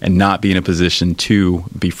situation and not be in a position to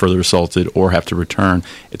be further assaulted or have to return,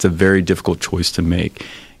 it's a very difficult choice to make.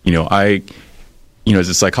 As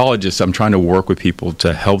a psychologist, I'm trying to work with people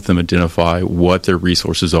to help them identify what their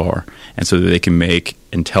resources are, and so that they can make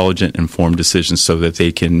intelligent, informed decisions so that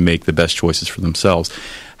they can make the best choices for themselves.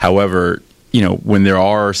 However, when there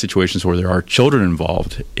are situations where there are children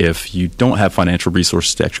involved, if you don't have financial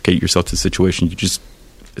resources to extricate yourself to the situation,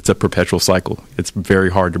 it's a perpetual cycle. It's very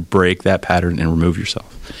hard to break that pattern and remove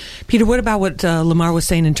yourself. Peter, what about what Lamar was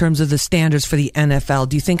saying in terms of the standards for the NFL?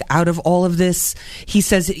 Do you think out of all of this, he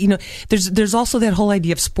says, there's also that whole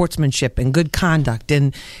idea of sportsmanship and good conduct,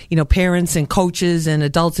 and, parents and coaches and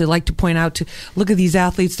adults, they like to point out look at these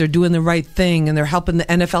athletes, they're doing the right thing and they're helping. The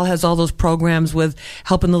NFL has all those programs with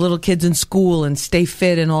helping the little kids in school and stay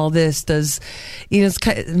fit and all this. It's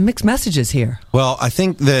kind of mixed messages here. Well, I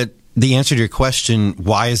think that the answer to your question,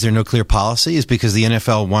 why is there no clear policy, is because the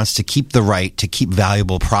NFL wants to keep the right to keep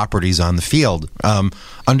valuable properties on the field.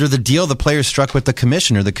 Under the deal the players struck with the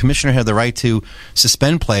commissioner had the right to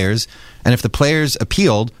suspend players, and if the players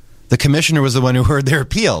appealed, the commissioner was the one who heard their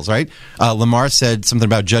appeals, right? Lamar said something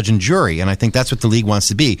about judge and jury, and I think that's what the league wants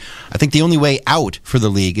to be. I think the only way out for the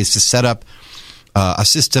league is to set up a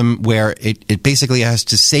system where it basically has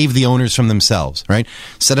to save the owners from themselves, right?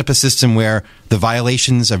 Set up a system where the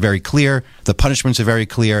violations are very clear, the punishments are very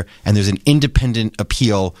clear, and there's an independent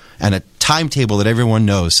appeal and a timetable that everyone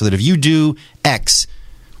knows, so that if you do X,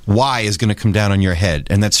 Y is going to come down on your head,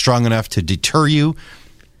 and that's strong enough to deter you,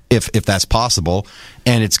 if that's possible,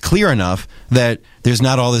 and it's clear enough that there's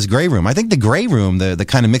not all this gray room. I think the gray room, the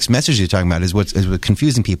kind of mixed message you're talking about, is what's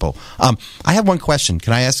confusing people. I have one question.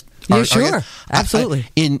 Can I ask? Yeah, sure. Absolutely.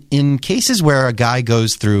 In cases where a guy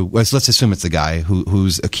goes through, let's assume it's the guy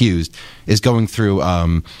who's accused, is going through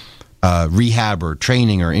rehab or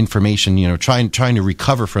training or information, trying to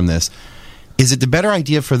recover from this, is it the better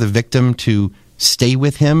idea for the victim to stay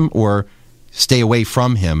with him or stay away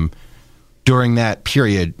from him during that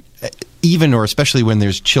period? even or especially when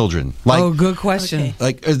there's children? Like, good question. Okay.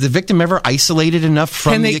 Like, is the victim ever isolated enough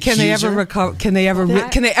from the accuser? Can they ever recover? Can they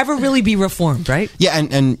ever really be reformed? Right? Yeah,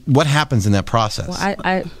 and what happens in that process?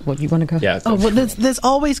 Well, you want to go? Yeah. There's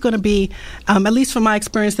always going to be, at least from my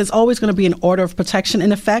experience, there's always going to be an order of protection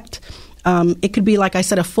in effect. It could be, like I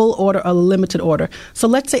said, a full order or a limited order. So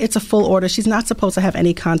let's say it's a full order. She's not supposed to have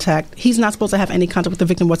any contact. He's not supposed to have any contact with the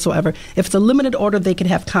victim whatsoever. If it's a limited order, they could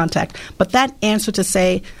have contact. But that answer to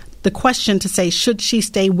say, the question to say, should she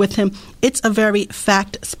stay with him, it's a very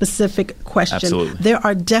fact-specific question. Absolutely. There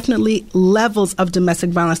are definitely levels of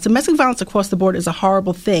domestic violence. Domestic violence across the board is a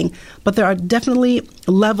horrible thing, but there are definitely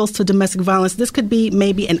levels to domestic violence. This could be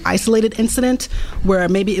maybe an isolated incident where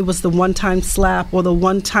maybe it was the one-time slap or the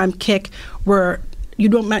one-time kick where you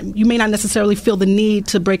may not necessarily feel the need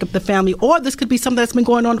to break up the family, or this could be something that's been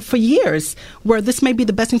going on for years, where this may be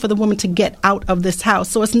the best thing for the woman to get out of this house.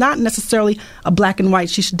 So it's not necessarily a black and white.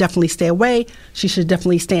 She should definitely stay away. She should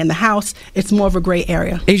definitely stay in the house. It's more of a gray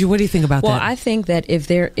area. Asia, what do you think about that? Well, I think that if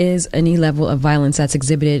there is any level of violence that's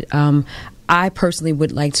exhibited, I personally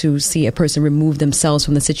would like to see a person remove themselves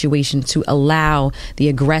from the situation to allow the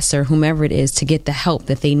aggressor, whomever it is, to get the help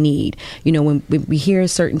that they need. You know, when we hear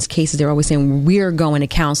certain cases, they're always saying, we're going to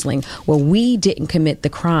counseling. Well, we didn't commit the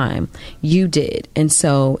crime. You did. And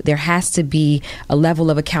so there has to be a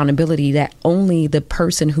level of accountability that only the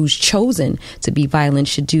person who's chosen to be violent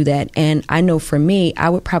should do that. And I know for me, I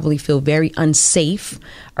would probably feel very unsafe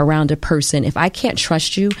around a person. If I can't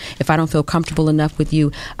trust you, if I don't feel comfortable enough with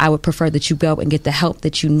you, I would prefer that you go and get the help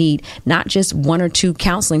that you need, not just 1 or 2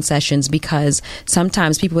 counseling sessions, because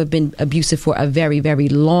sometimes people have been abusive for a very, very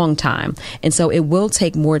long time. And so it will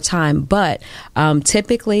take more time. But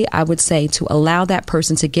typically, I would say to allow that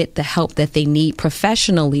person to get the help that they need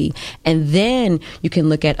professionally. And then you can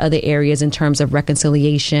look at other areas in terms of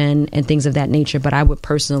reconciliation and things of that nature. But I would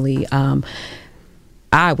personally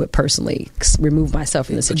remove myself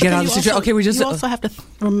from the situation. Get out of the situation. Okay, you also have to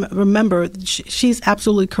remember, she's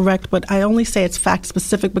absolutely correct, but I only say it's fact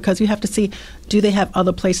specific because you have to see, do they have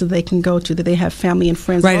other places they can go to? Do they have family and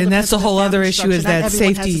friends? Right, and that's the whole other issue is that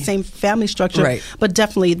safety. Has the same family structure, right? But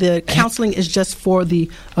definitely, the counseling is just for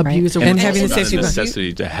the abuser, and having the safety. The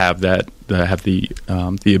necessity to have that, have the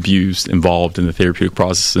abuse involved in the therapeutic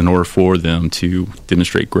process in order for them to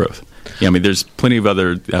demonstrate growth. Yeah, I mean, there's plenty of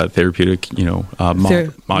other therapeutic,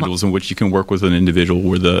 modules in which you can work with an individual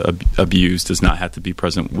where the abuse does not have to be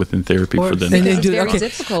present within therapy for them.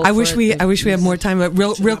 I wish we had more time. But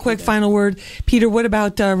real quick, final word, Peter. What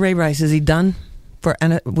about Ray Rice? Is he done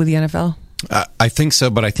with the NFL? I think so,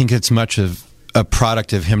 but I think it's much of a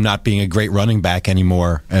product of him not being a great running back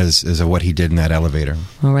anymore as of what he did in that elevator.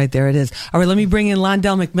 All right, there it is. All right, let me bring in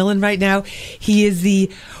Londell McMillan right now. He is the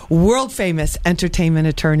world-famous entertainment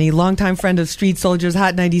attorney, longtime friend of Street Soldiers,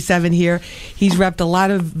 Hot 97 here. He's repped a lot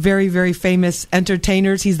of very, very famous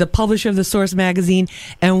entertainers. He's the publisher of The Source magazine,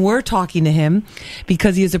 and we're talking to him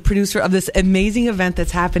because he is a producer of this amazing event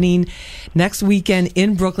that's happening next weekend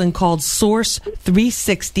in Brooklyn called Source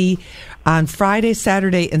 360. On Friday,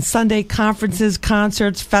 Saturday, and Sunday, conferences,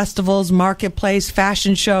 concerts, festivals, marketplace,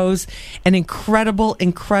 fashion shows, an incredible,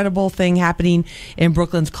 incredible thing happening in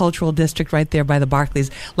Brooklyn's cultural district right there by the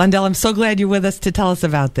Barclays. Londell, I'm so glad you're with us to tell us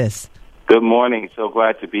about this. Good morning. So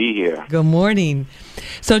glad to be here. Good morning.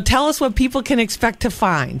 So tell us what people can expect to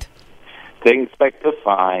find. They can expect to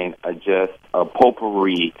find just a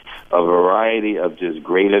potpourri, a variety of just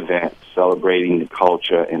great events celebrating the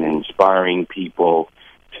culture and inspiring people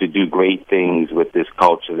to do great things with this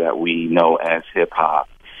culture that we know as hip-hop,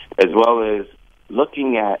 as well as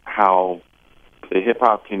looking at how the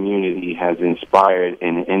hip-hop community has inspired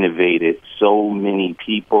and innovated so many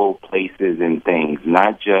people, places, and things,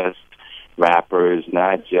 not just rappers,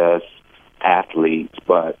 not just athletes,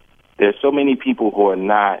 but there's so many people who are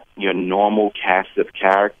not your normal cast of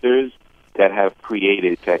characters that have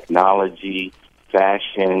created technology,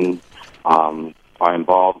 fashion, are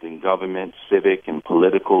involved in government, civic, and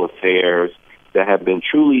political affairs that have been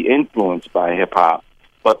truly influenced by hip-hop,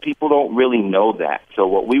 but people don't really know that. So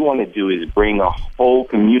what we want to do is bring a whole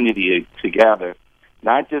community together,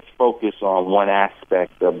 not just focus on one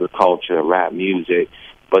aspect of the culture, rap music,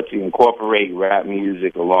 but to incorporate rap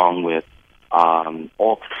music along with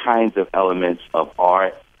all kinds of elements of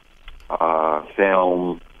art,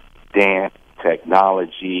 film, dance,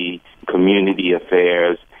 technology, community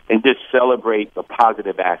affairs, and just celebrate the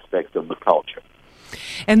positive aspects of the culture.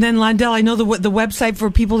 And then, Londell, I know the website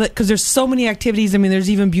for people that, because there's so many activities. I mean, there's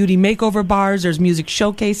even beauty makeover bars, there's music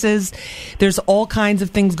showcases, there's all kinds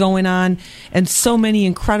of things going on, and so many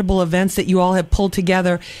incredible events that you all have pulled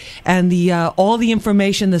together. And all the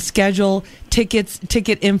information, the schedule, tickets,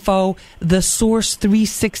 ticket info,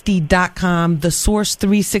 thesource360.com,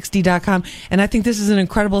 thesource360.com. And I think this is an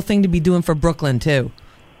incredible thing to be doing for Brooklyn, too.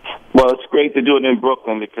 Well, it's great to do it in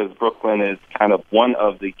Brooklyn because Brooklyn is kind of one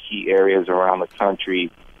of the key areas around the country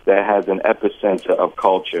that has an epicenter of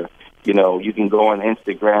culture. You know, you can go on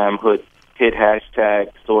Instagram, hit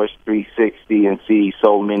hashtag Source360 and see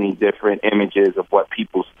so many different images of what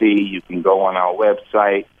people see. You can go on our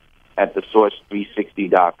website at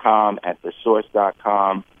thesource360.com, at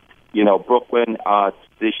thesource.com. You know, Brooklyn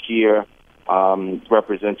this year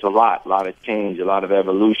represents a lot of change, a lot of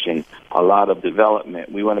evolution, a lot of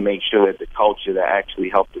development. We want to make sure that the culture that actually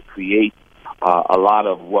helped to create a lot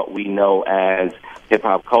of what we know as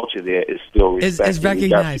hip-hop culture there is still respected. Is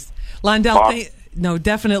recognized. Londell, no,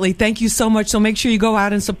 definitely. Thank you so much. So make sure you go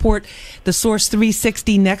out and support the Source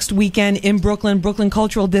 360 next weekend in Brooklyn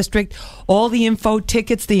Cultural District. All the info,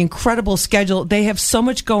 tickets, the incredible schedule. They have so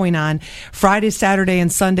much going on Friday, Saturday,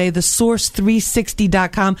 and Sunday.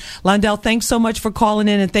 Thesource360.com. Londell, thanks so much for calling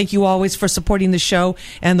in, and thank you always for supporting the show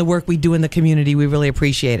and the work we do in the community. We really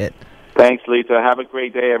appreciate it. Thanks, Lisa. Have a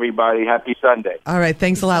great day, everybody. Happy Sunday. All right.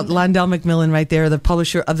 Thanks a lot. Londell McMillan right there, the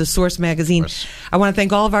publisher of The Source magazine. I want to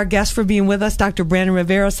thank all of our guests for being with us. Dr. Brandon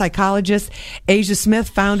Rivera, psychologist. Asia Smith,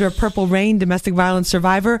 founder of Purple Rain, domestic violence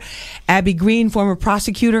survivor. Abby Green, former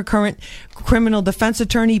prosecutor, current criminal defense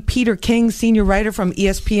attorney. Peter King, senior writer from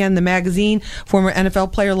ESPN, the magazine. Former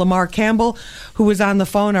NFL player Lamar Campbell, who was on the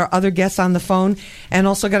phone, our other guests on the phone. And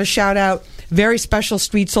also got a shout out, very special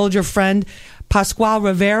street soldier friend, Pasquale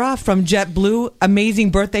Rivera from JetBlue.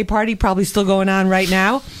 Amazing birthday party, probably still going on right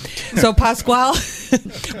now. So, Pasquale,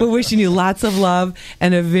 we're wishing you lots of love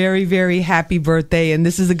and a very, very happy birthday. And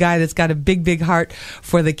this is a guy that's got a big, big heart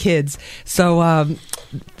for the kids. So,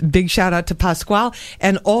 big shout out to Pasquale.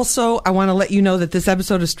 And also, I want to let you know that this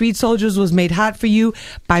episode of Street Soldiers was made hot for you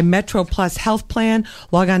by Metro Plus Health Plan.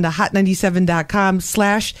 Log on to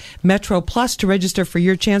hot97.com/Metro Plus to register for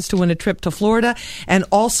your chance to win a trip to Florida. And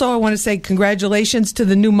also, I want to say congratulations to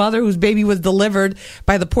the new mother whose baby was delivered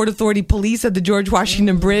by the Port Authority Police at the George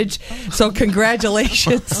Washington Bridge. So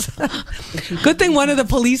congratulations. Good thing one of the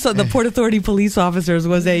Port Authority police officers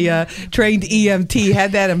was a trained EMT,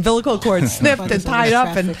 had that umbilical cord snipped and tied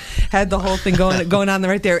up and had the whole thing going on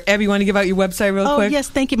right there. Abby, you want to give out your website real quick? Oh, yes,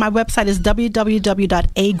 thank you. My website is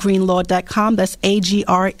www.agreenlaw.com. That's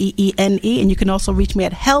AGREENE. And you can also reach me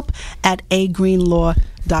at help@agreenlaw.com.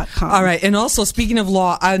 All right. And also, speaking of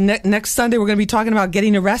law, next Sunday we're going to be talking about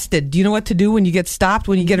getting arrested. Do you know what to do when you get stopped,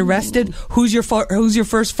 when you get arrested? Who's your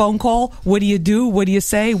first phone call? What do you do? What do you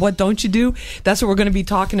say? What don't you do? That's what we're going to be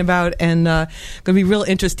talking about, and going to be real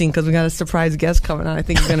interesting because we got a surprise guest coming on. I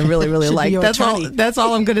think you're going to really, really like. That's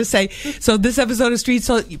all I'm going to say. So this episode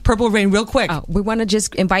of Purple Rain, real quick. We want to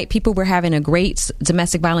just invite people. We're having a great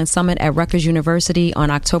domestic violence summit at Rutgers University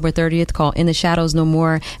on October 30th called In the Shadows No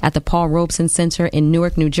More at the Paul Robeson Center in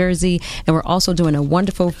Newark, New Jersey. And we're also doing a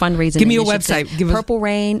wonderful fundraising. Give me your website. Purple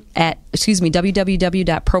Rain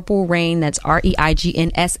www.purplerain, that's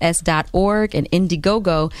REIGNSS.org, and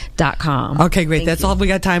Indiegogo.com. Okay, great. That's all we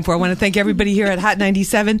got time for. I want to thank everybody here at Hot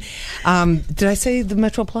 97. Did I say the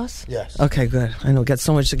Metro Plus? Yes. Okay, good. I know, got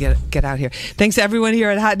so much to get out here. Thanks to everyone here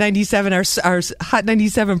at Hot 97, our Hot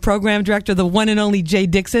 97 program director, the one and only Jay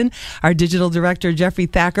Dixon, our digital director, Jeffrey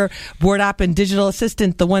Thacker, board op and digital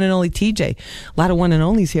assistant, the one and only TJ. A lot of one and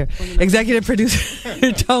onlys here. Executive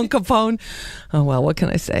producer, Tone Capone. Oh, well, what can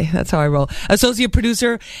I say? That's how I roll. Associate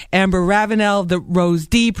producer, Amber Ravenel. The Rose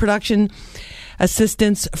D. Production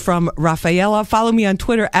assistance from Rafaela. Follow me on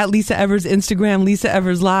Twitter at Lisa Evers, Instagram, Lisa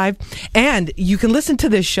Evers Live. And you can listen to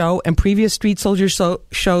this show and previous Street Soldier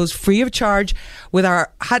shows free of charge with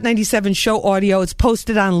our Hot 97 show audio. It's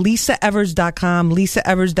posted on lisaevers.com,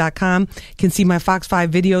 lisaevers.com. You can see my Fox 5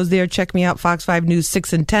 videos there. Check me out, Fox 5 News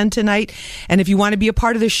 6 and 10 tonight. And if you want to be a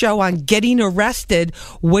part of the show on getting arrested,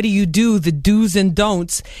 what do you do, the do's and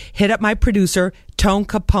don'ts, hit up my producer, Tone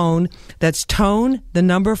Capone. That's Tone, the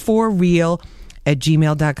number 4 real, at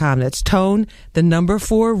gmail.com. That's Tone, the number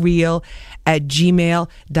 4 real, at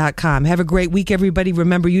gmail.com. Have a great week, everybody.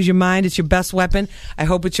 Remember, use your mind. It's your best weapon. I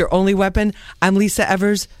hope it's your only weapon. I'm Lisa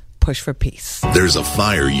Evers. Push for peace. There's a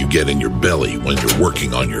fire you get in your belly when you're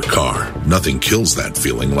working on your car. Nothing kills that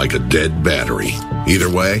feeling like a dead battery.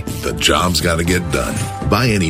 Either way, the job's got to get done. Buy any